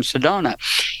lot in Sedona.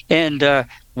 And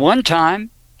one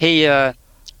time he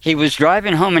was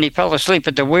driving home and he fell asleep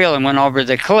at the wheel and went over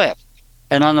the cliff.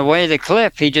 And on the way to the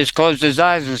cliff, he just closed his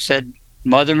eyes and said,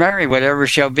 "Mother Mary, whatever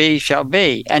shall be, shall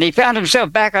be." And he found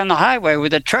himself back on the highway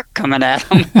with a truck coming at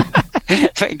him.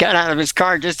 So he got out of his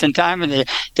car just in time, and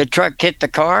the truck hit the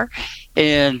car.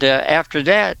 And after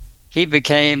that, he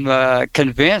became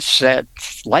convinced that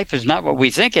life is not what we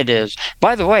think it is.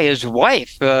 By the way, his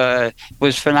wife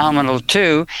was phenomenal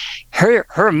too.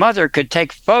 Her mother could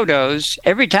take photos.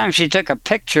 Every time she took a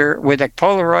picture with a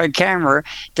Polaroid camera,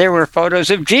 there were photos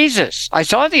of Jesus. I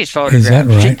saw these photographs. Is that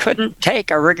right? She couldn't take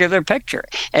a regular picture.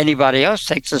 Anybody else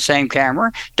takes the same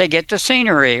camera, they get the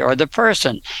scenery or the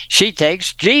person. She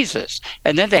takes Jesus.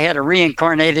 And then they had a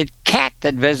reincarnated cat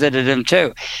that visited him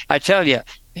too. I tell you,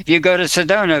 if you go to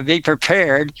Sedona, be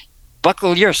prepared.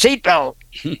 Buckle your seatbelt.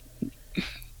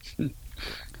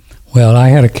 Well, I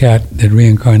had a cat that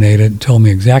reincarnated and told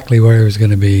me exactly where he was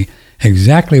going to be,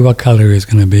 exactly what color he was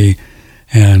going to be,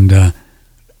 and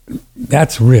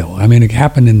that's real. I mean, it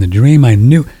happened in the dream. I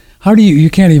knew. How do you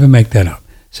can't even make that up.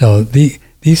 So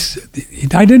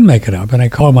I didn't make it up, and I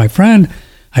called my friend.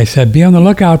 I said, be on the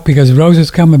lookout because Rose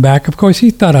is coming back. Of course, he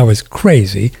thought I was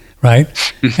crazy, right?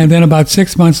 And then about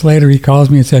 6 months later, he calls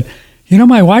me and said,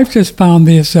 my wife just found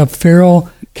this feral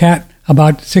cat,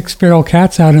 about 6 feral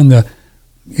cats out in the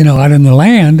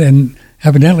land, and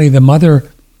evidently the mother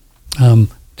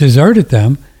deserted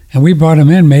them, and we brought them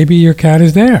in. Maybe your cat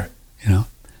is there,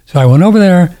 So I went over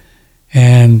there,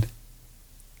 and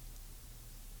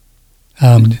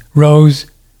Rose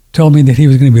told me that he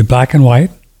was going to be black and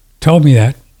white, told me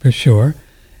that for sure,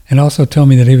 and also told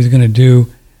me that he was going to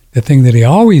do the thing that he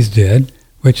always did,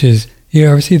 which is, you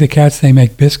ever see the cats, they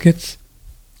make biscuits?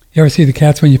 You ever see the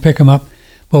cats when you pick them up?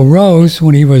 Well, Rose,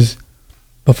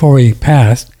 before he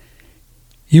passed,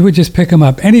 you would just pick him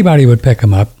up. Anybody would pick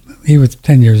him up. He was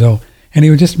 10 years old. And he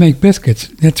would just make biscuits.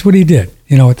 That's what he did,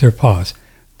 with their paws.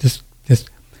 Just.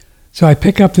 So I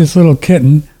pick up this little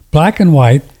kitten, black and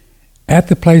white, at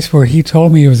the place where he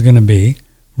told me he was going to be,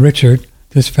 Richard,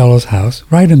 this fellow's house,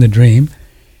 right in the dream.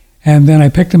 And then I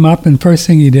picked him up, and first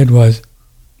thing he did was,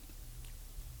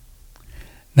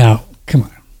 now, come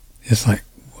on. It's like,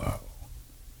 whoa.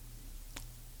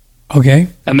 Okay?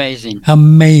 Amazing.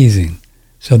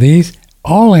 So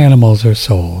all animals are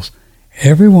souls.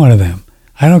 Every one of them.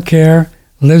 I don't care.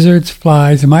 Lizards,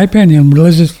 flies. In my opinion,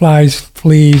 lizards, flies,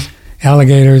 fleas,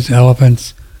 alligators,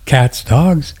 elephants, cats,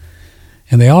 dogs.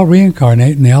 And they all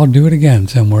reincarnate, and they all do it again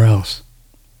somewhere else.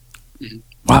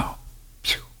 Wow.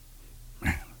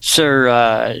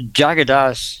 Sir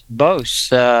Jagadas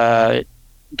Bose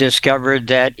discovered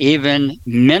that even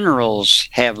minerals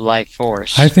have life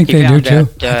force. I think they do too.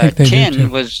 Tin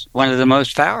was one of the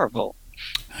most powerful.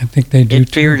 I think they do. It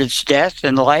feared its death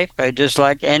and life just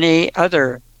like any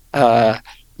other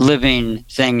living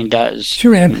thing does.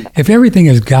 Sure, and if everything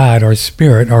is God or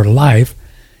spirit or life,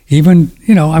 even,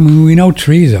 we know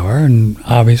trees are, and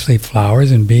obviously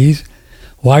flowers and bees.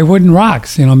 Why wouldn't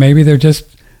rocks? Maybe they're just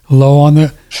low on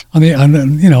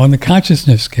the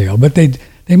consciousness scale, but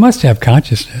they must have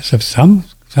consciousness of some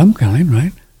kind,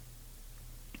 right?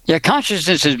 Yeah,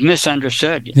 consciousness is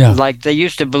misunderstood. Yeah. Like they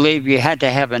used to believe you had to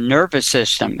have a nervous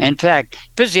system. In fact,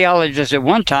 physiologists at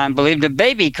one time believed a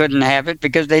baby couldn't have it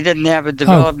because they didn't have a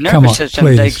developed nervous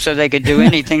system so they could do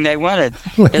anything they wanted.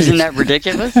 Isn't that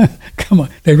ridiculous? Come on.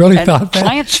 They really thought that?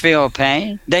 Plants feel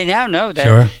pain. They now know that.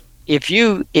 Sure. If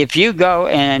you go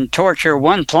and torture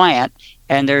one plant,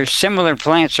 and there's similar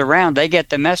plants around, they get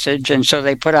the message, and so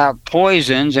they put out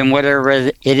poisons and whatever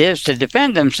it is to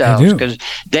defend themselves, because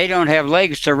they don't have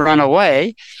legs to run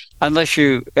away, unless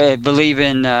you believe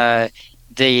in the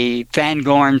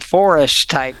Fangorn forest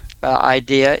type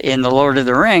idea in The Lord of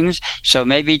the Rings. So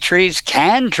maybe trees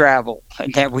can travel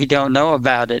that we don't know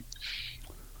about it.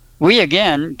 we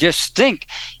again just think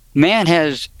man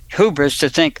has hubris to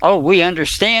think, oh, we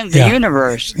understand the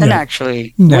universe, and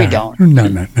actually we don't.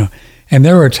 No. And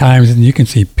there were times, and you can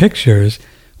see pictures,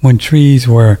 when trees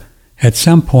were at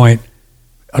some point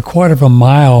a quarter of a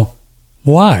mile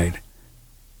wide.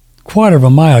 Quarter of a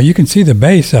mile. You can see the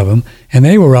base of them, and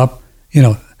they were up,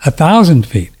 1,000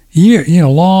 feet.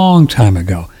 Long time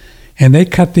ago. And they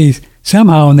cut these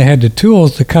somehow, and they had the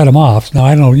tools to cut them off. Now,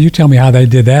 I don't know, you tell me how they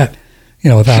did that,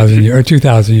 1,000 years or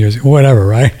 2,000 years, whatever,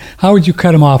 right? How would you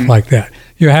cut them off like that?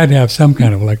 You had to have some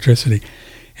kind of electricity.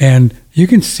 And you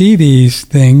can see these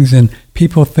things, and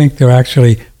people think they're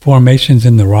actually formations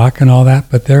in the rock and all that,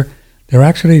 but they're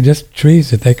actually just trees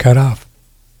that they cut off.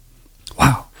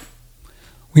 Wow.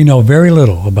 We know very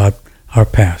little about our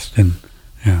past, and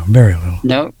very little.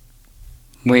 No.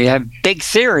 We have big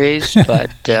theories,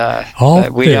 but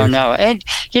we don't know. And,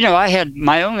 I had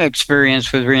my own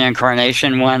experience with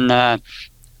reincarnation when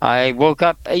I woke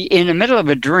up in the middle of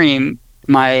a dream.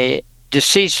 My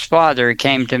deceased father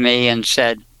came to me and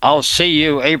said, I'll see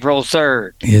you April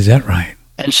 3rd. Is that right?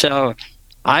 And so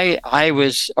I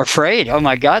was afraid. Oh,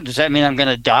 my God, does that mean I'm going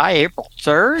to die April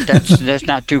 3rd? That's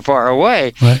not too far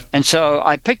away. Right. And so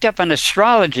I picked up an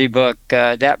astrology book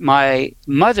that my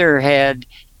mother had.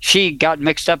 She got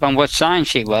mixed up on what sign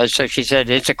she was, so she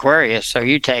said, it's Aquarius, so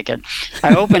you take it.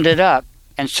 I opened it up,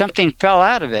 and something fell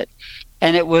out of it.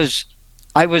 And I was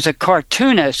a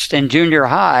cartoonist in junior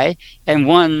high and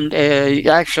won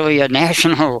actually a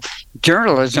national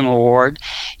journalism award.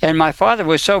 And my father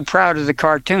was so proud of the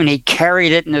cartoon, he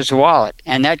carried it in his wallet,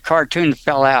 and that cartoon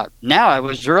fell out. Now I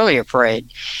was really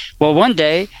afraid. Well, one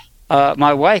day,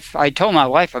 I told my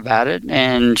wife about it,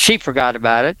 and she forgot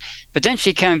about it. But then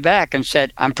she came back and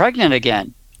said, I'm pregnant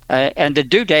again, and the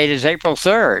due date is April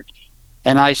 3rd.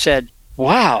 And I said,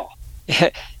 wow,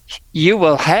 you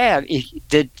will have,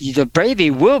 the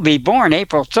baby will be born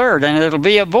April 3rd, and it'll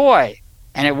be a boy.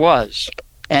 And it was,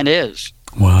 and is.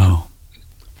 Wow.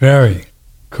 Very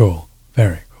cool.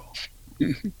 Very cool.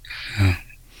 Yeah. I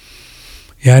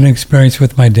had an experience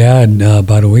with my dad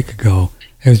about a week ago.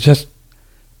 It was just,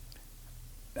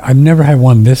 I've never had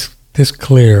one this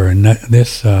clear and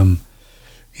this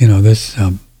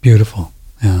beautiful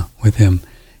with him.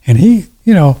 And he,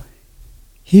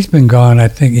 he's been gone. I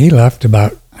think he left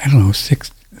about,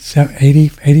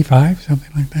 85,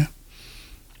 something like that.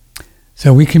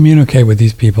 So we communicate with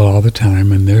these people all the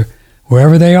time, and they're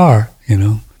wherever they are,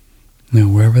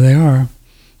 wherever they are,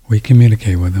 we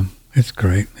communicate with them. It's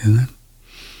great, isn't it?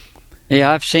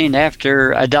 Yeah, I've seen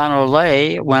after Adonal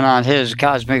Lay went on his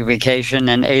cosmic vacation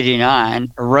in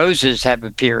 '89, roses have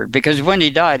appeared, because when he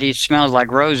died, he smelled like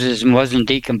roses and wasn't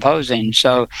decomposing.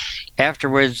 So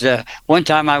afterwards, one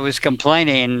time I was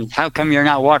complaining, how come you're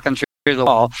not walking through the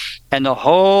wall? And the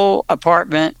whole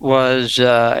apartment was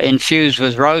infused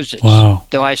with roses. Wow.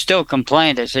 Though I still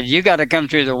complained. I said, you got to come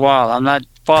through the wall. I'm not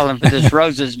falling for this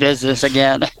roses business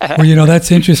again. Well,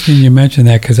 that's interesting you mentioned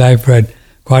that, because I've read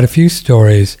quite a few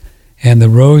stories. And the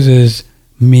roses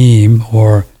meme,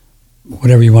 or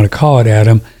whatever you want to call it,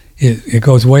 Adam, it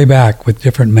goes way back with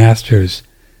different masters,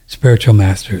 spiritual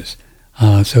masters.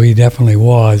 So he definitely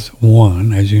was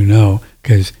one, as you know,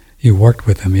 because you worked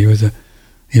with him. He was a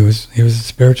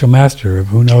spiritual master of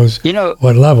who knows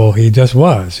what level. He just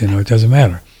was. It doesn't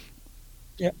matter.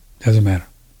 Yeah, doesn't matter.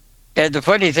 And the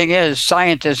funny thing is,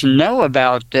 scientists know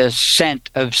about this scent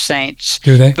of saints.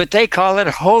 Do they? But they call it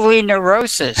holy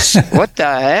neurosis. What the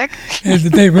heck?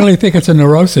 They really think it's a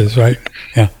neurosis, right?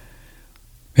 Yeah.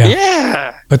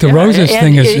 Yeah. But the roses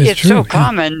thing is it's true. So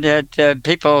common that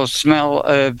people smell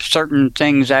certain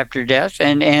things after death,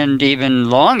 and even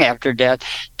long after death.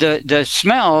 The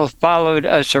smell followed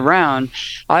us around.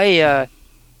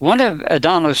 One of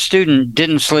Adonal's students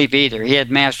didn't sleep either. He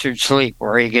had mastered sleep,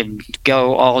 where he could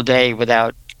go all day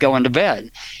without going to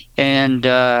bed. And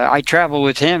I traveled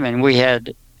with him, and we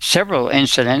had several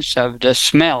incidents of the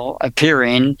smell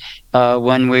appearing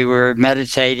when we were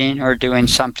meditating or doing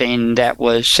something that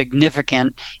was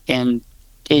significant in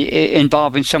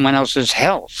involving someone else's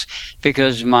health,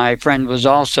 because my friend was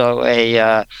also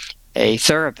a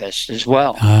therapist as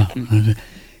well.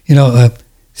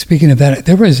 Speaking of that,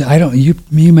 there was,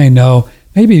 you may know,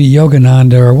 maybe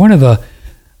Yogananda or one of the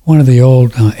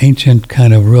old ancient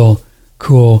kind of real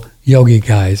cool yogi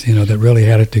guys, that really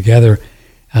had it together.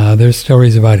 There's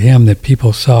stories about him that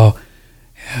people saw,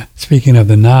 speaking of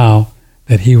the now,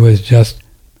 that he would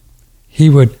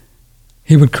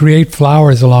create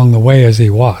flowers along the way as he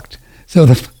walked. So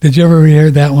did you ever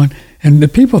hear that one? And the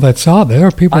people that saw that,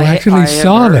 or people actually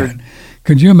saw that.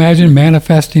 Could you imagine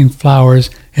manifesting flowers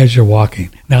as you're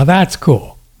walking? Now that's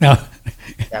cool.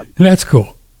 That's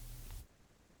cool.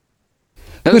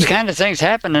 Those kind of things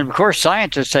happen, and of course,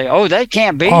 scientists say, "Oh, that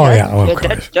can't be. Oh,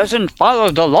 that doesn't follow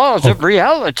the laws of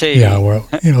reality." Yeah, well,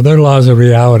 their laws of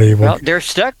reality. Well, they're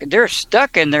stuck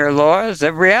in their laws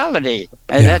of reality,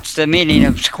 and that's the meaning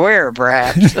of square,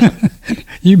 perhaps.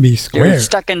 You be square. You're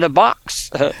stuck in the box.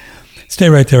 Stay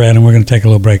right there, Adam. We're going to take a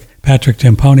little break. Patrick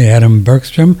Timpone, Adam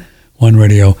Bergstrom,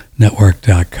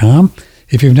 OneRadioNetwork.com.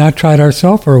 If you've not tried our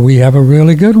sulfur, we have a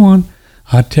really good one.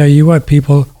 I'll tell you what,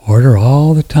 people order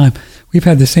all the time. We've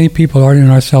had the same people ordering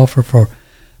our sulfur for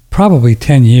probably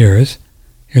 10 years.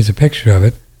 Here's a picture of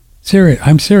it.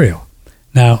 I'm cereal.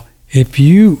 Now, if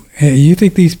you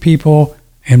think these people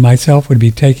and myself would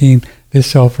be taking this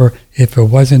sulfur if it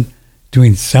wasn't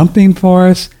doing something for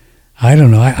us, I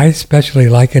don't know. I especially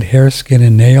like it, hair, skin,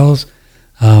 and nails.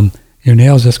 Your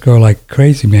nails just grow like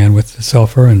crazy, man, with the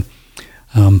sulfur. And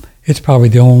it's probably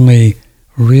the only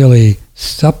really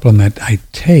supplement I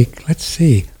take. Let's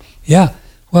see. Yeah.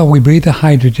 Well, we breathe the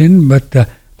hydrogen, but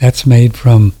that's made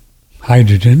from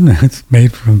hydrogen. It's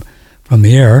made from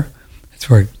the air.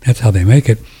 That's how they make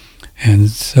it. And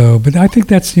so, but I think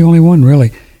that's the only one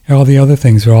really. All the other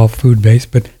things are all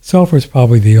food-based, but sulfur is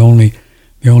probably the only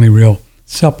real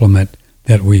supplement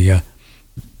that we, and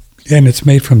it's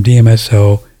made from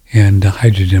DMSO and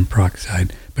hydrogen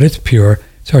peroxide. But it's pure.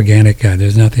 It's organic.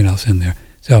 There's nothing else in there.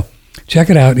 So check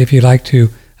it out if you'd like to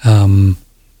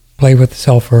play with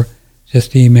sulfur.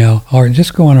 Just email or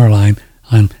just go on our line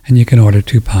and you can order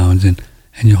 2 pounds and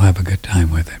you'll have a good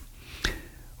time with it.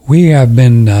 We have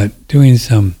been doing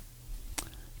some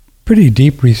pretty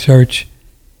deep research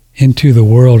into the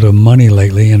world of money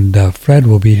lately, and Fred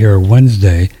will be here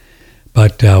Wednesday.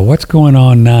 But what's going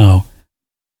on now,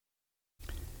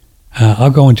 I'll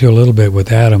go into a little bit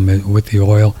with Adam with the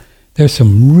oil. There's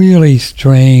some really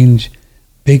strange,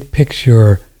 big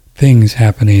picture things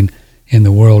happening in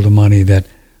the world of money that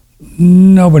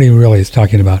nobody really is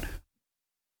talking about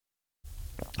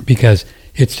because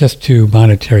it's just too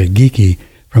monetary geeky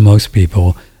for most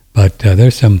people. But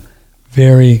there's some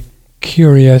very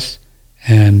curious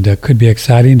and could be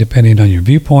exciting depending on your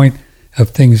viewpoint of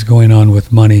things going on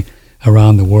with money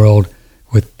around the world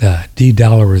with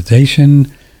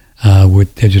de-dollarization,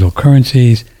 with digital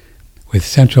currencies, with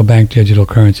central bank digital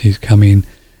currencies coming.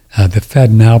 The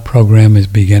Fed Now program is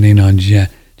beginning on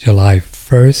July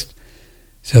 1st.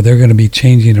 So they're going to be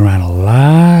changing around a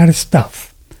lot of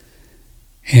stuff.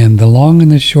 And the long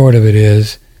and the short of it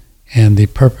is, and the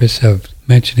purpose of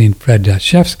mentioning Fred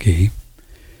Dashevsky,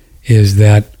 is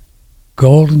that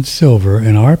gold and silver,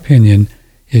 in our opinion,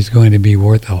 is going to be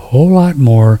worth a whole lot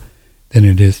more than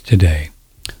it is today.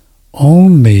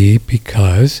 Only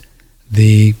because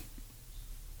the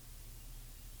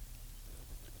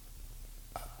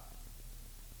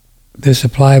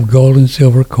supply of gold and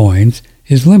silver coins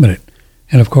is limited.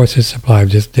 And of course, the supply of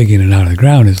just digging it out of the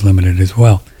ground is limited as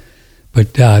well.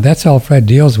 But that's all Fred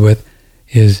deals with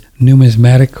is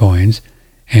numismatic coins.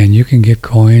 And you can get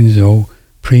coins,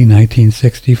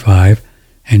 pre-1965,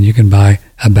 and you can buy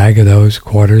a bag of those,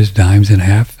 quarters, dimes, and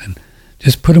half, and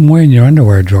just put them away in your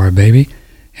underwear drawer, baby.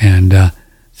 And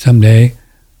someday,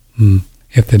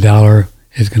 if the dollar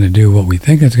is going to do what we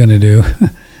think it's going to do,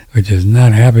 which is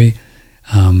not happy,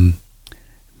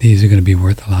 these are going to be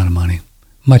worth a lot of money.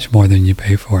 Much more than you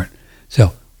pay for it.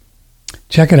 So,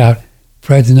 check it out.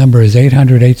 Fred's number is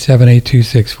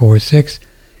 800-878-2646.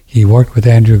 He worked with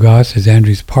Andrew Goss as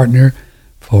Andrew's partner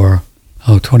for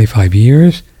 25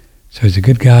 years. So he's a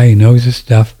good guy. He knows his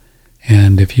stuff.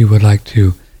 And if you would like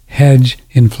to hedge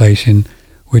inflation,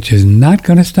 which is not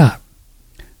going to stop,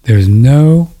 there's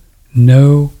no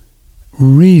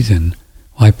reason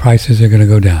why prices are going to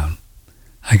go down.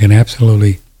 I can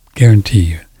absolutely guarantee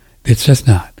you. It's just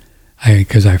not.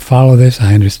 Because I follow this,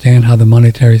 I understand how the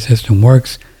monetary system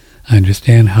works. I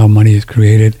understand how money is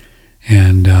created.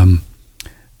 And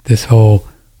this whole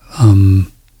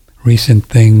recent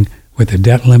thing with the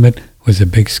debt limit was a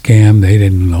big scam. They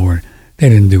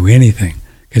didn't do anything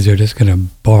because they're just going to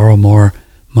borrow more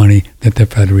money that the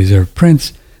Federal Reserve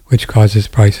prints, which causes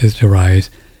prices to rise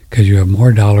because you have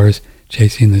more dollars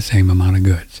chasing the same amount of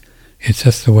goods. It's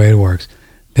just the way it works.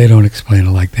 They don't explain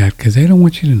it like that because they don't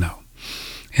want you to know.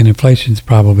 And inflation's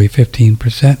probably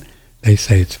 15%. They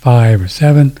say it's 5 or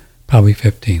 7, probably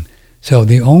 15. So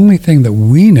the only thing that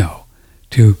we know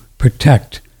to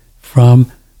protect from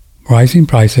rising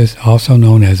prices, also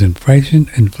known as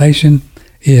inflation,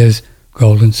 is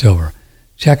gold and silver.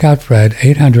 Check out Fred,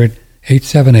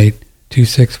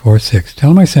 800-878-2646.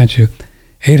 Tell him I sent you,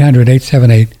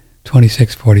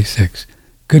 800-878-2646.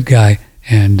 Good guy,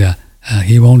 and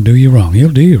he won't do you wrong. He'll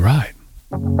do you right.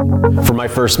 For my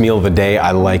first meal of the day,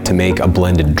 I like to make a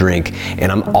blended drink,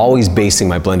 and I'm always basing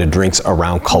my blended drinks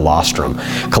around colostrum.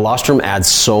 Colostrum adds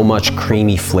so much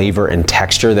creamy flavor and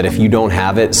texture that if you don't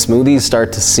have it, smoothies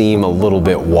start to seem a little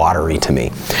bit watery to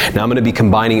me. Now I'm going to be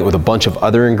combining it with a bunch of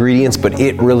other ingredients, but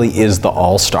it really is the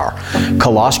all-star.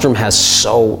 Colostrum has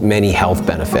so many health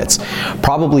benefits.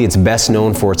 Probably it's best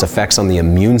known for its effects on the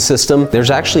immune system. There's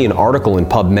actually an article in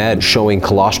PubMed showing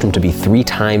colostrum to be 3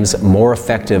 times more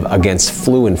effective against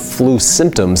flu and flu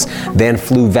symptoms than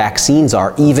flu vaccines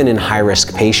are, even in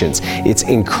high-risk patients. It's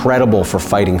incredible for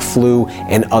fighting flu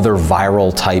and other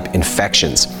viral type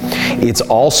infections. It's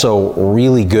also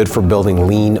really good for building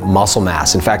lean muscle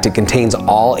mass. In fact, it contains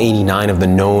all 89 of the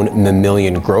known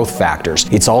mammalian growth factors.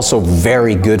 It's also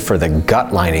very good for the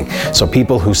gut lining. So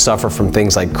people who suffer from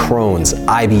things like Crohn's,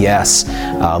 IBS,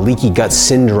 leaky gut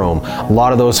syndrome, a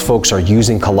lot of those folks are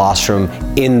using colostrum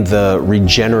in the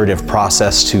regenerative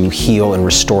process to heal and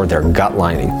restore their gut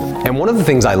lining. And one of the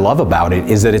things I love about it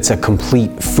is that it's a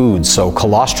complete food. So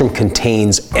colostrum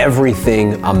contains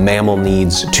everything a mammal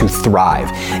needs to thrive.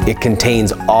 It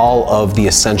contains all of the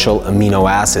essential amino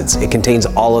acids. It contains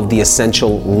all of the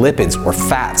essential lipids or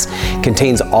fats. It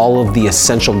contains all of the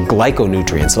essential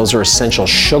glyconutrients. Those are essential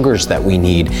sugars that we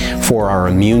need for our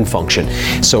immune function.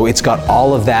 So it's got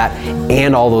all of that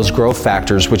and all those growth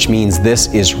factors, which means this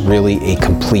is really a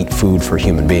complete food for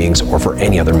human beings or for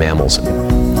any other mammals.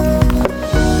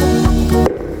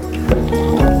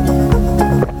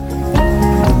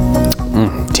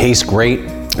 Tastes great.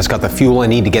 It's got the fuel I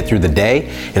need to get through the day,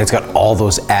 and it's got all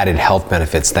those added health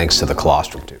benefits thanks to the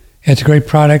colostrum too. It's a great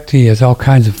product. He has all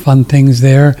kinds of fun things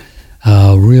there.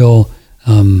 Real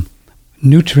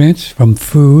nutrients from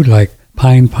food, like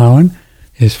pine pollen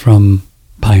is from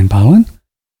pine pollen.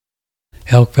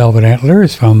 Elk velvet antler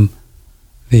is from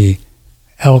the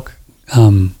elk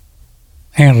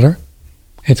antler.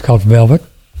 It's called velvet.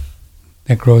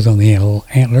 That grows on the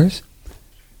antlers.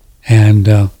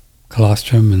 And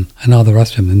colostrum and all the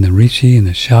rest of them, and the reishi and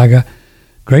the chaga.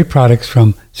 Great products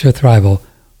from Surthrival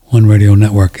One Radio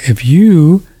Network. If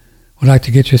you would like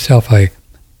to get yourself a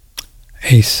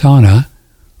sauna,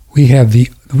 we have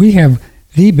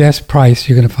the best price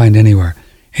you're going to find anywhere.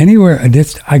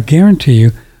 I guarantee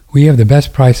you, we have the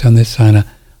best price on this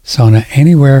sauna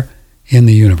anywhere in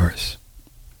the universe,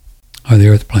 or the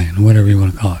earth plane, whatever you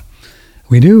want to call it.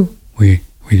 We do. We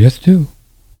just do.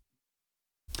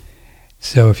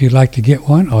 So if you'd like to get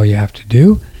one, all you have to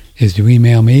do is to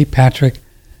email me, Patrick,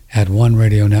 at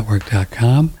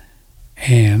oneradionetwork.com,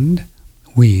 and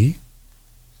we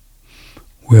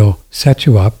will set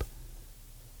you up.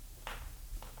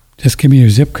 Just give me your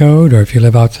zip code, or if you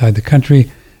live outside the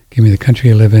country, give me the country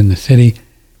you live in, the city,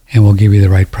 and we'll give you the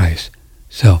right price.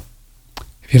 So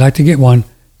if you'd like to get one,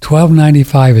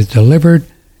 $12.95 is delivered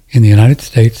in the United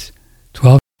States,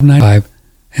 $12.95,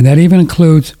 and that even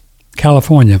includes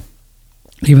California,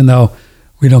 even though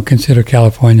we don't consider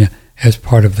California as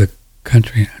part of the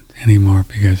country anymore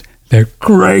because they're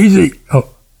crazy. Oh,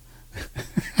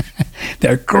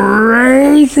 they're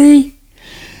crazy.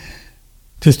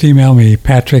 Just email me,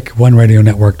 Patrick, One Radio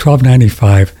Network,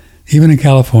 $12.95, even in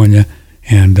California,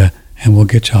 and we'll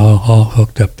get you all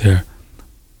hooked up there.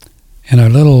 And our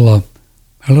little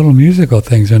musical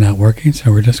things are not working,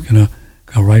 so we're just gonna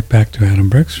go right back to Adam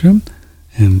Bergstrom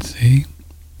and see.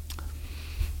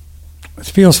 It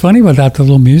feels funny without the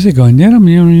little music going,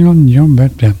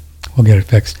 but we'll get it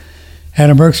fixed.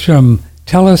 Adam Bergstrom,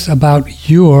 tell us about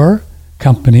your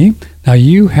company. Now,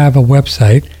 you have a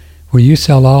website where you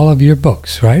sell all of your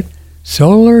books, right?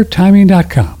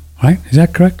 Solartiming.com, right? Is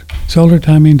that correct?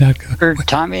 Solartiming.com.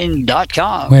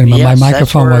 Solartiming.com. Wait a minute, my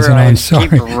microphone wasn't on, sorry. I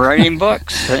keep writing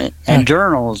books and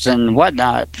journals and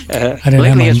whatnot.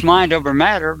 Lately, it's mind over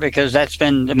matter because that's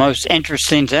been the most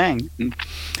interesting thing.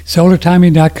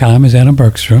 Solartiming.com is Adam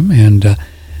Bergstrom, and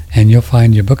you'll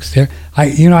find your books there. I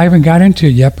haven't got into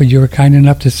it yet, but you were kind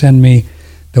enough to send me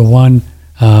the one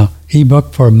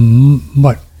ebook for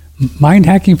Mind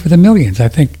Hacking for the Millions. I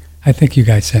think you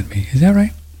guys sent me. Is that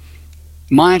right?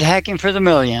 Mind Hacking for the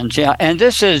Millions, yeah. And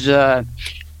this is,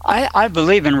 I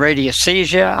believe in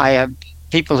radiesthesia. I have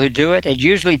people who do it. It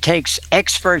usually takes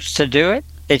experts to do it.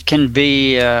 It can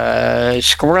be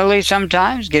squirrely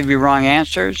sometimes, give you wrong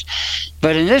answers.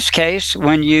 But in this case,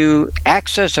 when you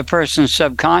access a person's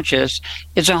subconscious,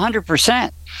 it's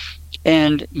 100%.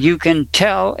 And you can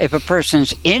tell if a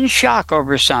person's in shock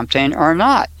over something or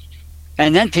not.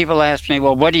 And then people ask me,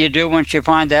 well, what do you do once you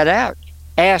find that out?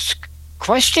 Ask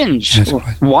questions.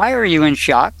 Why are you in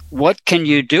shock? What can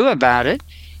you do about it?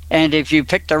 And if you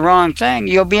pick the wrong thing,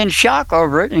 you'll be in shock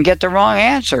over it and get the wrong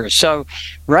answer. So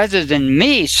rather than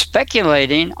me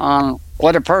speculating on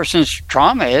what a person's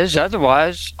trauma is.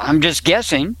 Otherwise, I'm just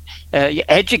guessing,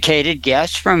 educated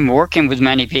guess from working with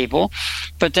many people.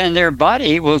 But then their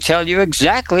body will tell you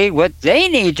exactly what they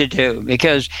need to do,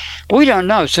 because we don't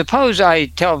know. Suppose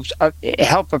I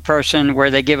help a person where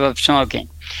they give up smoking.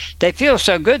 They feel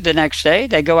so good the next day,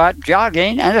 they go out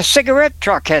jogging and a cigarette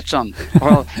truck hits them.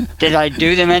 Well, did I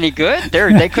do them any good?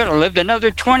 They could have lived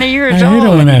another 20 years old. I hate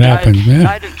it when that happens, man.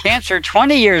 Died of cancer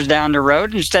 20 years down the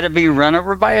road instead of being run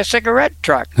over by a cigarette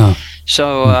truck. Oh.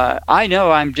 So I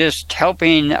know I'm just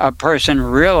helping a person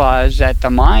realize that the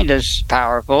mind is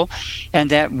powerful, and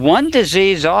that one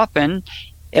disease often,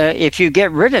 if you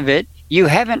get rid of it, you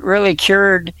haven't really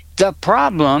cured the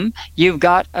problem. You've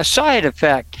got a side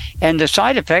effect, and the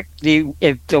side effect,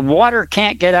 if the water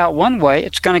can't get out one way,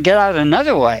 it's going to get out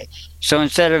another way. So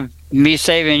instead of me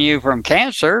saving you from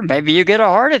cancer, maybe you get a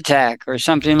heart attack or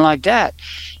something like that.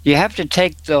 You have to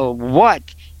take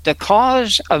the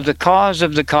cause of the cause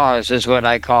of the cause is what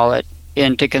I call it,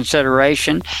 into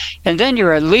consideration. And then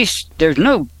you're at least, there's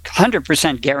no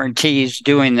 100% guarantees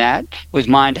doing that with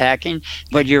mind hacking,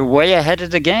 but you're way ahead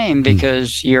of the game,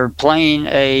 because you're playing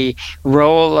a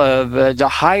role of the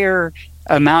higher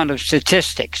amount of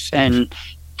statistics and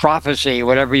prophecy,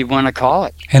 whatever you want to call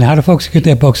it. And how do folks get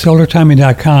that book?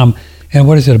 SolarTiming.com. And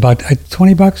what is it, about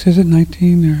 $20? Is it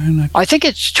 19? I think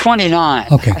it's 29.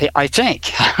 Okay. I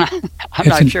think. I'm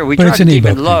not sure. We tried to keep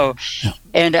it low. Yeah.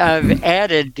 And I've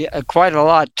added quite a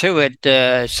lot to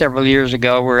it several years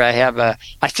ago, where I have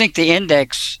I think the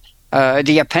index,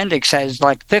 the appendix has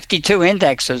like 52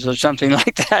 indexes or something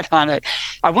like that on it.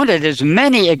 I wanted as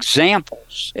many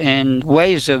examples and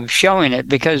ways of showing it,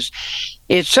 because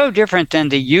it's so different than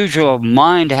the usual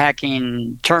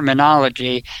mind-hacking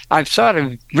terminology. I've thought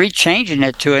of rechanging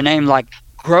it to a name like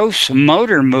gross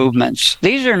motor movements.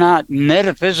 These are not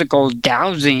metaphysical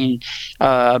dowsing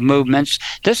movements.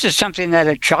 This is something that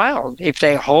a child, if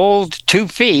they hold 2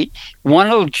 feet, one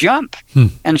will jump.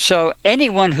 And so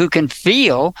anyone who can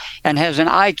feel and has an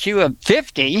IQ of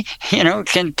 50,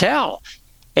 can tell.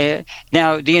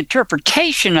 Now, the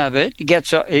interpretation of it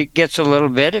gets a little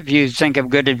bit if you think of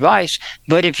good advice,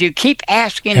 but if you keep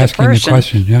asking the person, the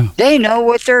question, they know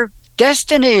what their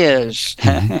destiny is.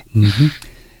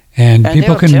 And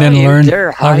people can then learn,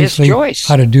 obviously,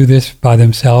 how to do this by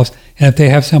themselves. And if they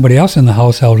have somebody else in the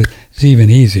household, it's even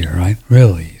easier, right?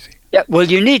 Really easy. Yeah, well,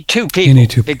 you need two people. You need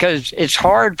two people. Because it's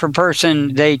hard for a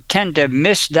person, they tend to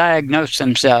misdiagnose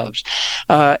themselves.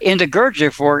 In the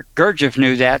Gurdjieff work, Gurdjieff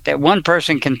knew that one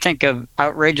person can think of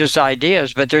outrageous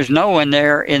ideas, but there's no one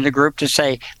there in the group to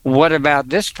say, what about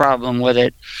this problem with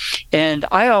it? And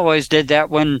I always did that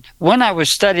when I was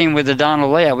studying with the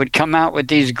Donald Lay. I would come out with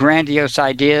these grandiose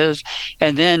ideas,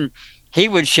 and then he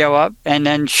would show up and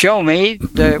then show me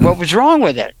what was wrong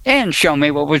with it and show me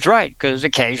what was right, because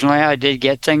occasionally I did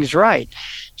get things right.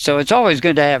 So it's always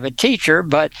good to have a teacher,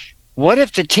 but what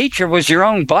if the teacher was your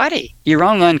own body, your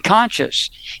own unconscious?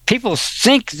 People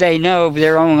think they know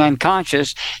their own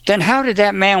unconscious. Then how did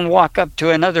that man walk up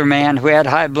to another man who had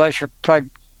high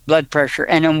blood pressure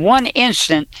and in one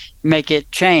instant make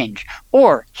it change?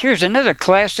 Or here's another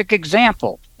classic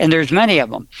example, and there's many of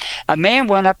them. A man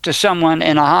went up to someone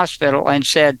in a hospital and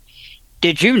said,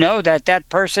 did you know that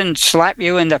person slapped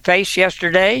you in the face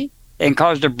yesterday and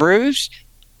caused a bruise?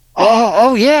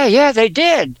 Oh yeah, they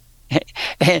did.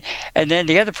 And then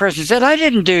the other person said, I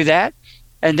didn't do that.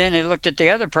 And then he looked at the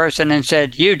other person and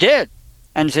said, you did.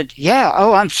 And said, yeah,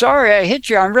 oh, I'm sorry I hit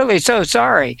you. I'm really so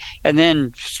sorry. And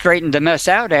then straightened the mess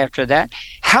out after that.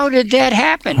 How did that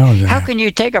happen? How can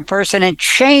you take a person and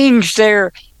change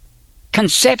their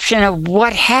conception of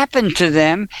what happened to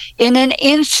them in an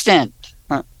instant?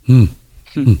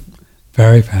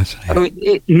 Very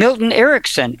fascinating. Milton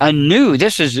Erickson,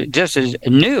 this is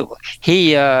new.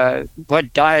 He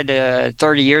died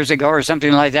 30 years ago or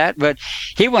something like that. But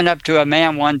he went up to a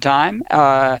man one time,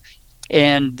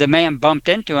 and the man bumped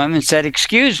into him and said,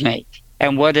 excuse me.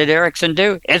 And what did Erickson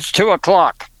do? It's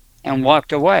 2:00, and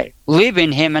walked away,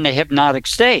 leaving him in a hypnotic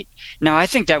state. Now, I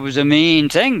think that was a mean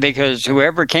thing, because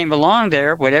whoever came along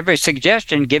there, whatever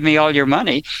suggestion, give me all your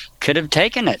money, could have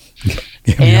taken it.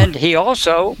 And he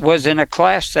also was in a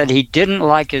class that he didn't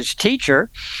like his teacher,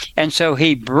 and so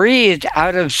he breathed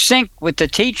out of sync with the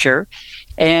teacher.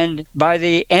 And by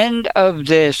the end of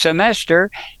the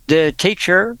semester, the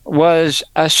teacher was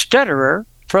a stutterer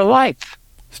for life.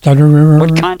 Stutterer?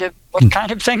 What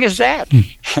kind of thing is that?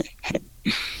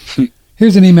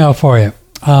 Here's an email for you.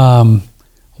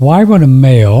 Why would a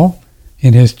male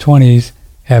in his 20s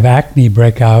have acne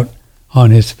break out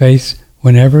on his face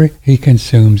whenever he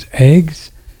consumes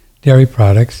eggs, dairy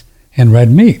products, and red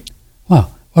meat?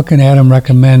 Well, what can Adam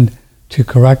recommend to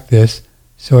correct this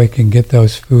so he can get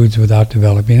those foods without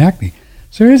developing acne.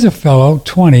 So here's a fellow,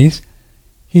 20s,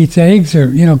 he eats eggs,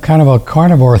 or, kind of a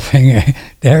carnivore thing,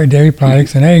 dairy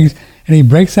products and eggs, and he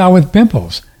breaks out with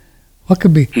pimples. What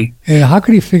could be, how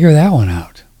could he figure that one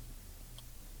out?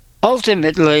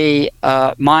 Ultimately,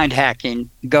 mind hacking,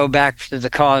 go back to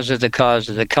the cause of the cause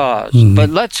of the cause. Mm-hmm.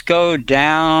 But let's go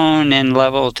down in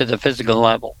level to the physical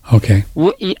level. Okay.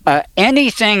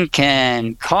 Anything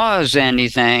can cause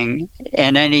anything,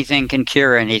 and anything can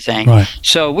cure anything. Right.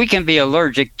 So we can be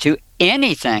allergic to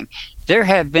anything. There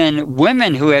have been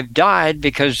women who have died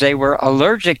because they were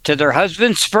allergic to their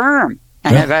husband's sperm.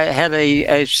 And have had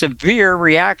a severe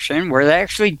reaction where they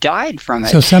actually died from it.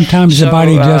 So sometimes the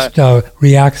body just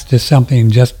reacts to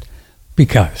something just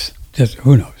because. Just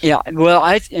who knows? Yeah, well,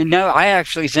 I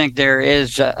actually think there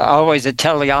is always a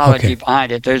teleology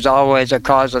behind it. There's always a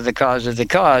cause of the cause of the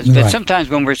cause. But sometimes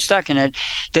when we're stuck in it,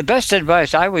 the best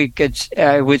advice I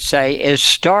would say is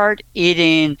start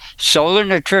eating solar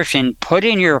nutrition,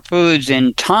 putting your foods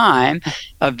in time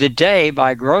of the day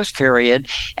by growth period,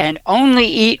 and only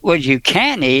eat what you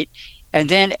can eat, and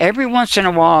then every once in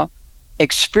a while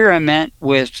experiment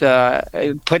with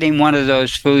putting one of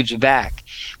those foods back.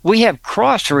 We have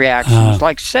cross reactions.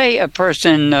 Like, say a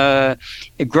person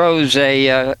grows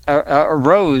a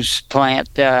rose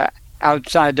plant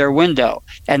outside their window,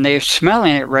 and they're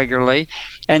smelling it regularly,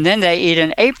 and then they eat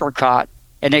an apricot,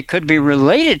 and it could be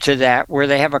related to that, where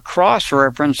they have a cross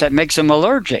reference that makes them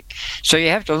allergic. So you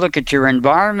have to look at your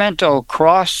environmental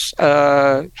cross.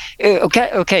 You're a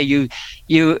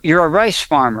rice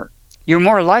farmer. You're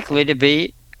more likely to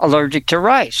be allergic to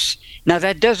rice. Now,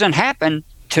 that doesn't happen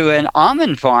to an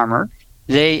almond farmer.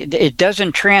 It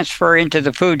doesn't transfer into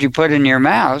the food you put in your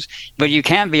mouth, but you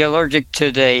can be allergic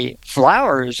to the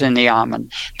flowers in the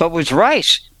almond. But with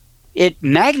rice, it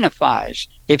magnifies.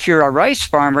 If you're a rice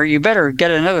farmer, you better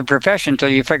get another profession until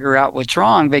you figure out what's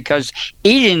wrong, because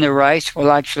eating the rice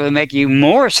will actually make you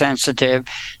more sensitive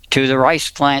to the rice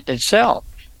plant itself.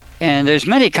 And there's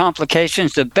many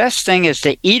complications. The best thing is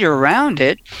to eat around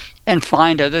it and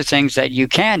find other things that you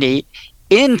can eat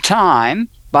in time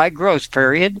by growth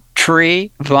period,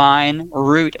 tree, vine,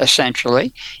 root,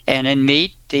 essentially, and in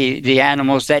meat, the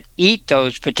animals that eat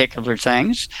those particular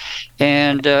things,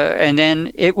 and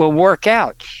then it will work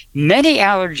out. Many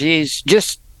allergies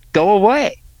just go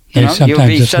away. You'll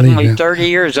be suddenly 30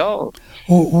 years old.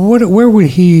 Well, where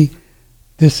would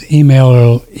this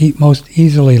emailer most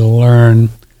easily learn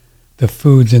the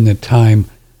foods and the time?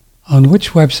 On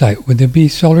which website? Would it be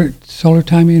Solar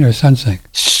Timing or SunSync?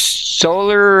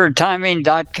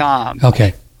 SolarTiming.com.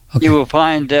 Okay. You will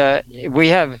find we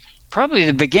have probably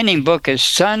the beginning book is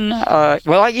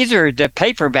either the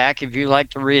paperback, if you like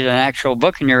to read an actual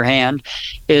book in your hand,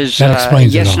 is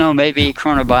Yes, No, Maybe,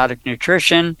 Chronobiotic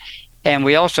Nutrition. And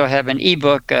we also have an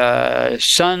ebook,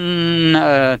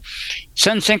 Sun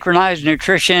Synchronized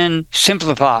Nutrition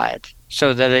Simplified,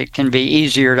 so that it can be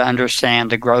easier to understand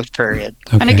the growth period.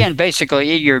 Okay. And again, basically,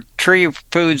 eat your tree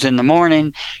foods in the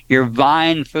morning, your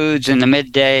vine foods in the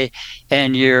midday,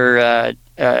 and your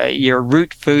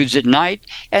root foods at night,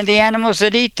 and the animals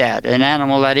that eat that. An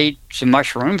animal that eats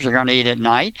mushrooms, you're going to eat at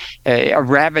night.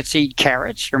 Rabbits eat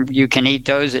carrots. You can eat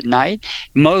those at night.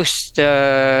 Most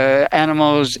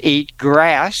animals eat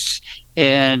grass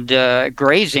and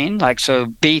grazing, so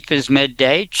beef is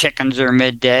midday, chickens are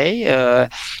midday,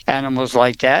 animals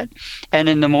like that. And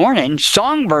in the morning,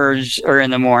 songbirds are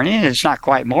in the morning. It's not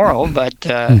quite moral, but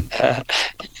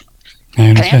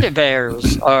panda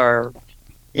bears are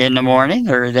in the morning,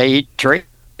 or they eat tree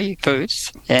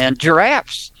foods. And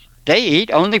giraffes, they eat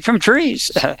only from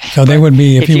trees. So they would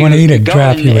be, if you want to eat a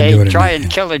giraffe, you would do it. Try and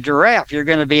kill a giraffe, you're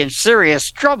going to be in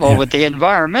serious trouble with the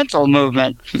environmental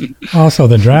movement. Also,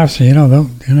 the giraffes, you don't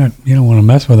want to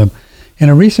mess with them. In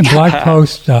a recent blog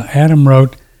post, Adam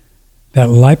wrote that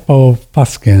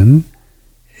lipofuscin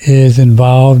is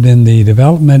involved in the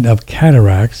development of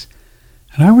cataracts,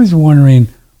 and I was wondering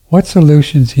what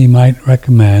solutions he might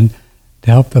recommend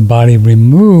to help the body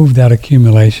remove that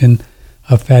accumulation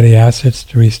of fatty acids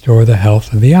to restore the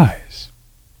health of the eyes.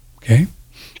 Okay?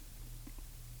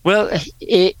 Well,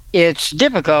 it's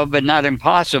difficult, but not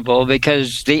impossible,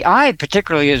 because the eye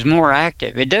particularly is more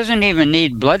active. It doesn't even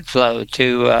need blood flow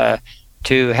to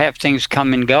have things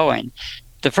come and going.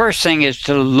 The first thing is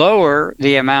to lower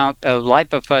the amount of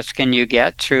lipofuscin you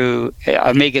get through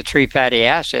omega-3 fatty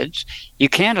acids. You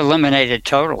can't eliminate it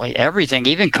totally. Everything,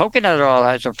 even coconut oil,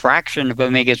 has a fraction of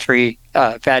omega-3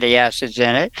 fatty acids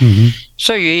in it. Mm-hmm.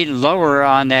 So you eat lower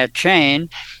on that chain,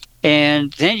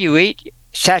 and then you eat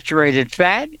saturated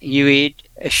fat, you eat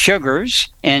sugars,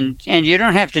 and you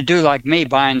don't have to do like me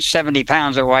buying 70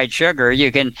 pounds of white sugar.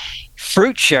 You can,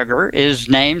 fruit sugar is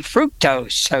named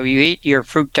fructose. So you eat your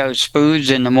fructose foods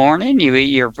in the morning, you eat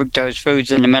your fructose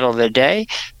foods in the middle of the day.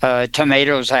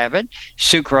 Tomatoes have it,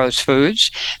 sucrose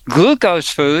foods. Glucose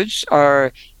foods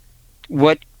are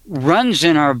what runs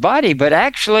in our body, but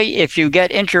actually if you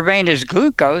get intravenous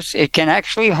glucose, it can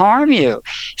actually harm you.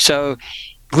 So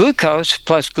glucose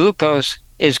plus glucose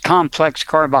is complex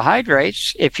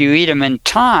carbohydrates. If you eat them in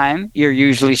time, you're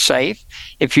usually safe.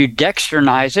 If you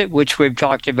dextronize it, which we've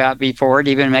talked about before, it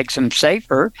even makes them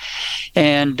safer.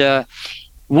 And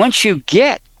once you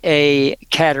get a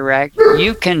cataract,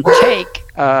 you can take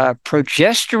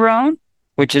progesterone,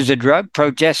 which is a drug,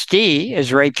 Progest-E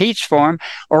is Ray Peat's form,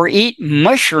 or eat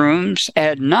mushrooms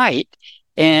at night,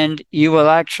 and you will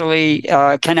actually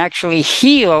can actually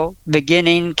heal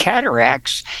beginning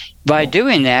cataracts by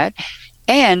doing that.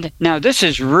 And now this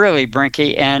is really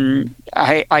brinky, and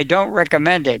I don't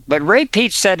recommend it, but Ray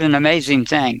Peat said an amazing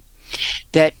thing,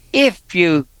 that if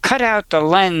you cut out the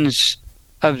lens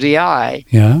of the eye,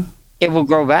 it will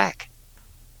grow back.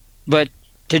 But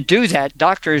to do that,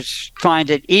 doctors find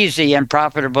it easy and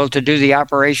profitable to do the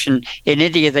operation. In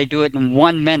India, they do it in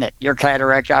 1 minute, your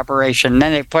cataract operation.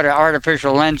 Then they put an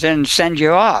artificial lens in and send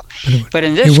you off. But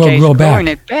in this case, growing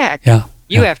it back,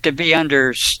 you have to be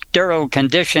under sterile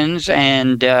conditions,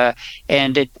 and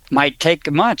it might take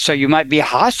a month. So you might be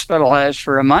hospitalized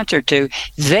for a month or two.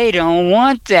 They don't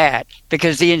want that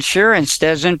because the insurance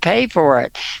doesn't pay for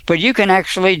it. But you can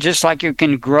actually, just like you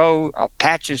can grow a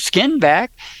patch of skin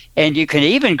back, and you can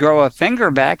even grow a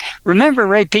finger back. Remember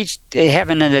Ray Peat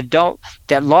having an adult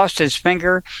that lost his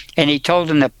finger, and he told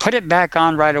him to put it back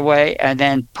on right away, and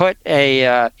then put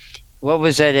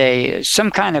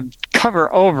some kind of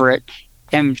cover over it,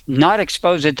 and not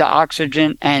expose it to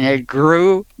oxygen, and it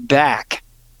grew back.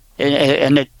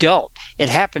 An adult. It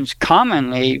happens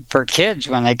commonly for kids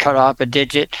when they cut off a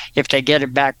digit. If they get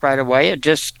it back right away, it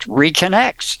just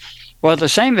reconnects. Well, the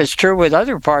same is true with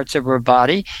other parts of our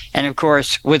body. And of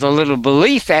course, with a little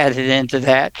belief added into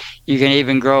that, you can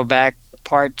even grow back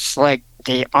parts like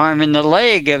the arm and the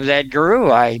leg of that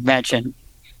grew I mentioned.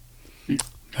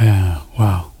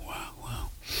 Wow.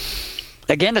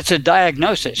 Again, it's a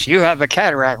diagnosis. You have a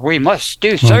cataract. We must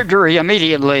do surgery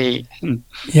immediately.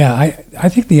 Yeah, I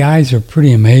think the eyes are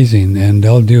pretty amazing, and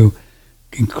they'll do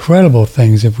incredible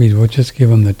things if we would just give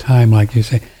them the time, like you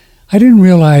say. I didn't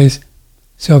realize,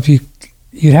 so if you'd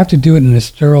have to do it in a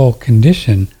sterile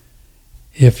condition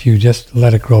if you just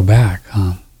let it grow back.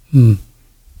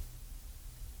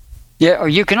 Yeah, or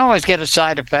you can always get a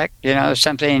side effect.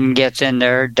 Something gets in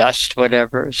there, dust,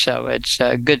 whatever. So it's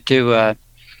good to...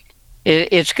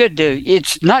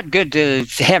 It's not good to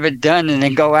have it done and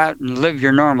then go out and live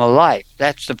your normal life.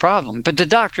 That's the problem. But the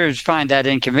doctors find that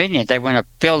inconvenient. They want to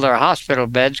fill their hospital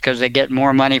beds because they get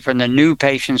more money from the new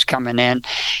patients coming in.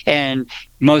 And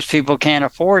most people can't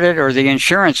afford it, or the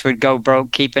insurance would go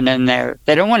broke keeping in there.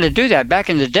 They don't want to do that. Back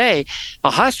in the day,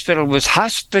 a hospital was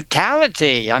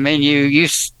hospitality. I mean, you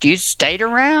stayed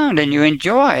around and you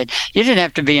enjoyed. You didn't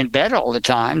have to be in bed all the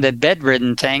time. The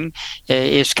bedridden thing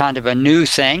is kind of a new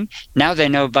thing. Now they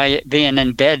know by being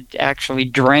in bed actually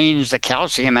drains the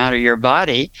calcium out of your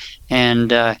body,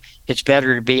 and it's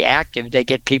better to be active. They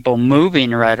get people moving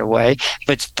right away.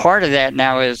 But part of that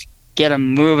now is get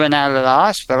them moving out of the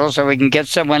hospital so we can get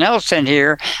someone else in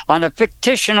here on a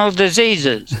fictional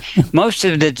diseases. Most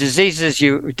of the diseases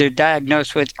they're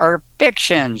diagnosed with are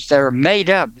fictions. They're made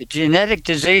up. Genetic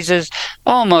diseases,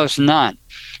 almost none.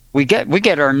 We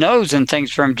get our nose and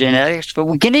things from genetics, but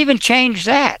we can even change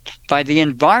that by the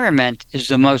environment is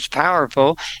the most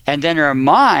powerful, and then our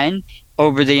mind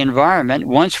over the environment.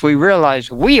 Once we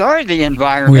realize we are the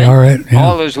environment, we are it,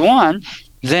 all is one,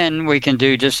 then we can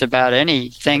do just about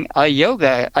anything a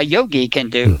yogi can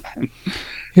do.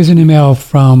 Here's an email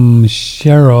from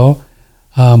Cheryl.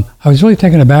 I was really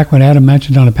taken aback when Adam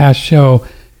mentioned on a past show,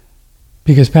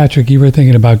 because Patrick, you were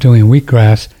thinking about doing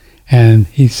wheatgrass, and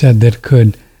he said that it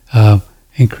could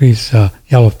increase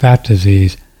yellow fat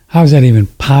disease. How is that even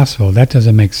possible? That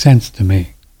doesn't make sense to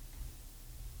me.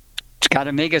 It's got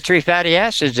omega-3 fatty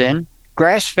acids in.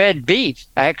 Grass-fed beef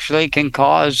actually can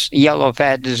cause yellow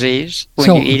fat disease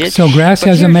when you eat it. So grass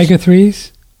has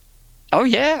omega-3s? Oh,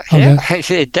 yeah.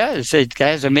 It does. It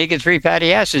has omega-3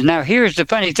 fatty acids. Now, here's the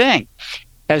funny thing.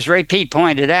 As Ray Peat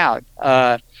pointed out,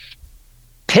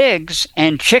 pigs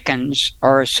and chickens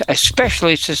are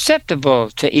especially susceptible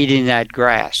to eating that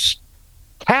grass.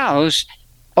 Cows,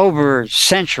 over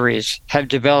centuries, have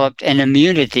developed an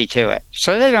immunity to it,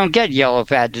 so they don't get yellow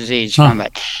fat disease from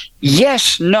it.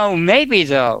 Yes, no, maybe,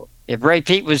 though. If Ray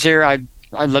Peat was here, I'd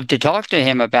I'd love to talk to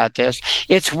him about this.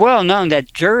 It's well known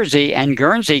that Jersey and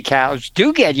Guernsey cows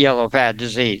do get yellow fat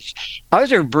disease.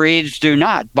 Other breeds do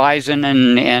not. Bison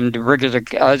and regular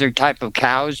other type of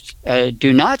cows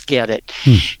do not get it.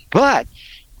 But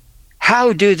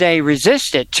how do they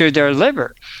resist it to their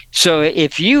liver? So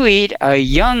if you eat a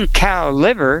young cow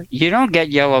liver, you don't get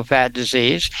yellow fat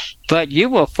disease, but you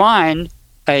will find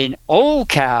an old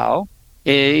cow,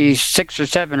 is 6 or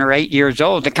 7 or 8 years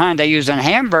old, the kind they use in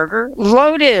hamburger,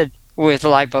 loaded with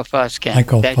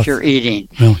lipofuscin that you're eating.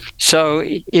 Really? So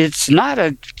it's not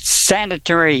a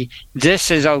sanitary,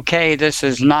 this is okay, this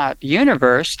is not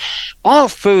universe. All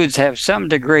foods have some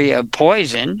degree of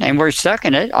poison, and we're stuck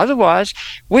in it. Otherwise,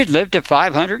 we'd live to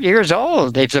 500 years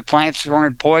old if the plants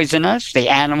weren't poisonous, the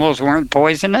animals weren't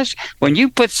poisonous. When you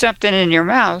put something in your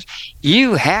mouth,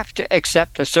 you have to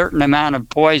accept a certain amount of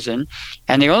poison,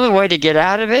 and the only way to get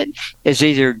out of it is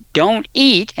either don't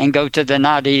eat and go to the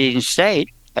not eating state.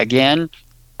 Again,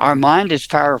 our mind is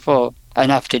powerful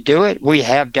enough to do it. We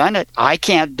have done it. I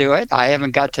can't do it. I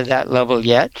haven't got to that level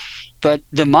yet. But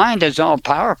the mind is all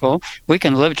powerful. We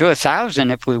can live to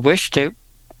 1,000 if we wish to.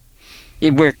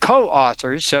 We're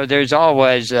co-authors, so there's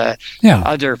always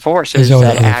other forces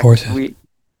that act.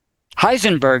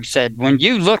 Heisenberg said, when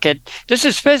you look at, this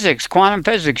is physics, quantum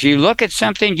physics, you look at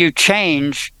something, you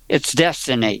change its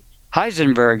destiny.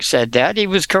 Heisenberg said that. He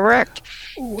was correct.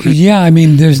 Yeah, I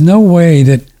mean, there's no way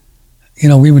that,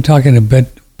 we've been talking a bit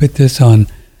this on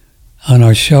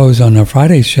our shows, on our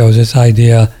Friday shows, this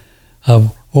idea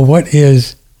of, well, what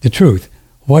is the truth?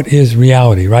 What is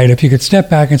reality, right? If you could step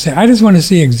back and say, I just want to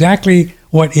see exactly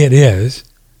what it is,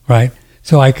 right?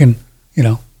 So I can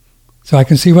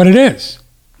see what it is.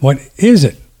 What is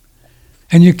it?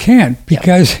 And you can't,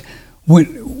 because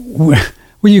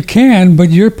you can, but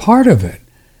you're part of it.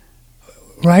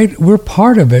 Right? We're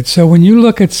part of it. So when you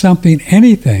look at something,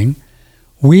 anything,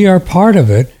 we are part of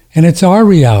it, and it's our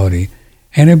reality.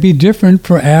 And it'd be different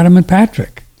for Adam and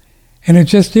Patrick. And it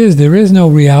just is. There is no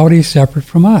reality separate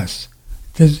from us.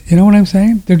 You know what I'm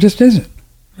saying? There just isn't.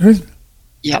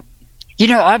 Yep.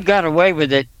 I've got away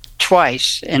with it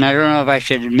twice, and I don't know if I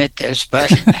should admit this,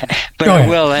 but I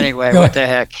will anyway. What the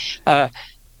heck?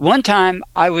 One time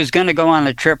I was going to go on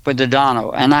a trip with Adano,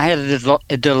 and I had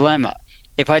a dilemma.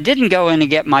 If I didn't go in and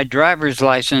get my driver's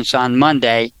license on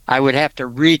Monday, I would have to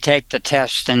retake the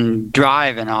test and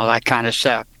drive and all that kind of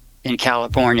stuff in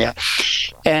California.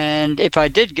 And if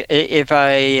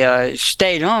I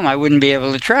stayed home, I wouldn't be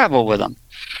able to travel with them.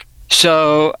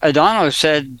 So Adano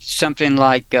said something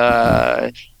like,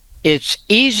 it's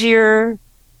easier,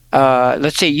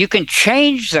 let's see, you can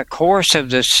change the course of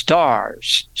the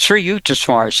stars. Sri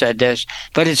Yutaswar said this,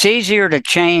 but it's easier to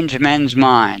change men's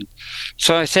mind.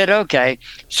 So I said, okay.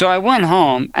 So I went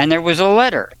home, and there was a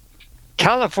letter.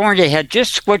 California had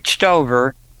just switched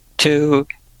over to,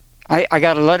 I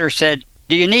got a letter said,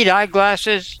 do you need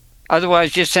eyeglasses?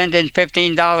 Otherwise, just send in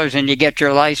 $15 and you get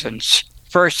your license.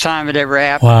 First time it ever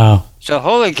happened. Wow. So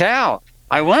holy cow,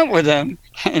 I went with him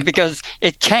because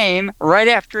it came right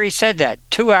after he said that,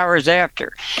 2 hours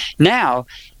after. Now,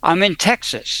 I'm in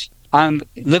Texas. I'm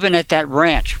living at that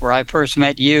ranch where I first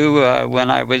met you when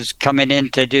I was coming in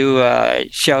to do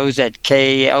shows at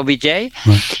KLBJ.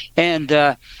 Right.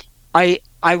 And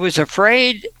I was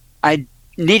afraid I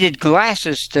needed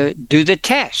glasses to do the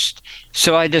test.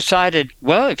 So I decided,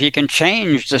 well, if you can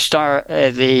change the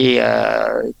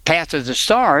path of the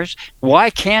stars, why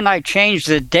can't I change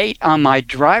the date on my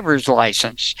driver's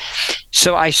license?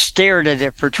 So I stared at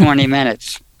it for 20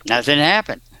 minutes. Nothing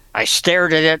happened. I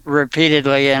stared at it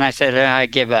repeatedly, and I said, I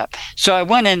give up. So I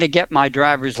went in to get my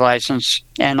driver's license,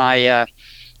 and I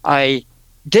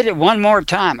did it one more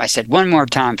time. I said, one more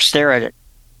time, stare at it.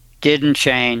 Didn't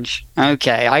change.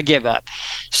 Okay, I give up.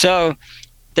 So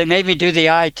they made me do the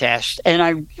eye test, and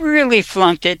I really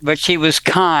flunked it, but she was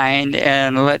kind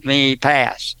and let me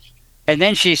pass. And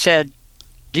then she said,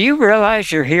 do you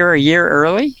realize you're here a year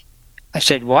early? I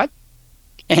said, what?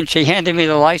 And she handed me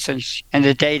the license, and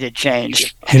the date had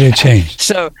changed. It had changed.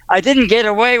 So I didn't get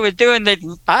away with doing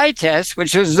the eye test,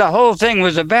 which was the whole thing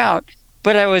was about,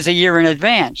 but I was a year in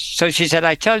advance. So she said,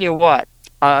 I tell you what,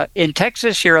 in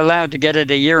Texas, you're allowed to get it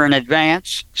a year in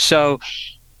advance. So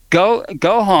go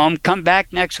home, come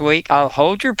back next week. I'll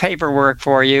hold your paperwork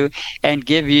for you and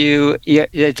give you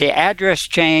the address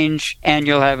change, and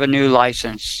you'll have a new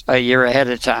license a year ahead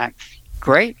of time.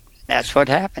 Great. That's what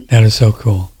happened. That is so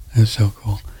cool. That's so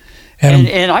cool.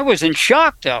 And I was in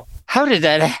shock, though. How did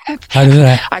that happen? How did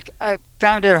that happen? I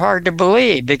found it hard to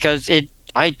believe because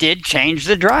I did change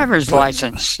the driver's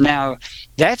license. Now,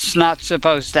 that's not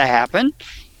supposed to happen.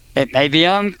 Maybe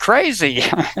I'm crazy.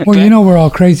 Well, we're all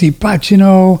crazy. But,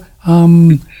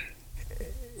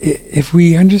 If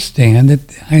we understand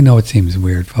that, I know it seems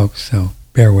weird, folks, so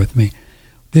bear with me.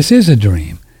 This is a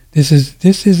dream. This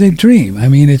is a dream. I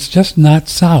mean, it's just not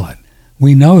solid.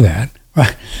 We know that,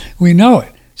 right? We know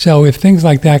it. So if things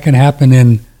like that can happen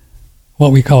in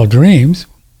what we call dreams,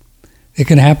 it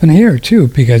can happen here too,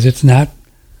 because it's not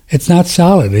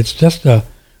solid. It's just a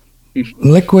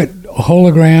liquid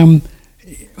hologram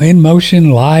in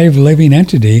motion, live, living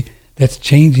entity that's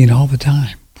changing all the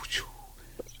time.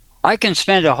 I can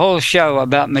spend a whole show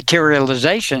about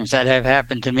materializations that have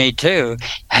happened to me too,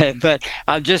 but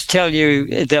I'll just tell you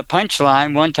the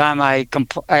punchline. One time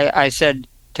I said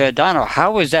to Donald,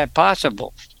 "How is that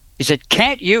possible?" He said,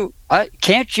 "Can't you?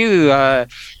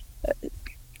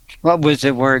 What was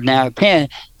the word now?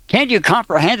 Can't you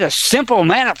comprehend a simple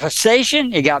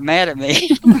manifestation?" He got mad at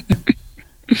me.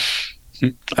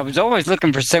 I was always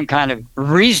looking for some kind of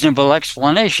reasonable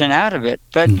explanation out of it,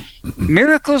 but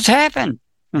miracles happen.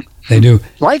 They do.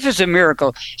 Life is a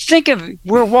miracle. Think of,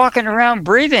 we're walking around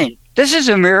breathing. This is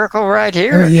a miracle right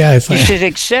here. Yeah, you should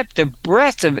accept the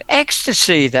breath of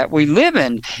ecstasy that we live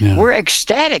in. Yeah. We're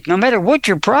ecstatic, no matter what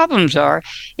your problems are.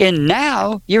 And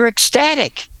now you're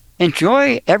ecstatic.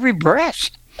 Enjoy every breath.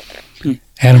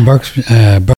 Adam Bergstrom.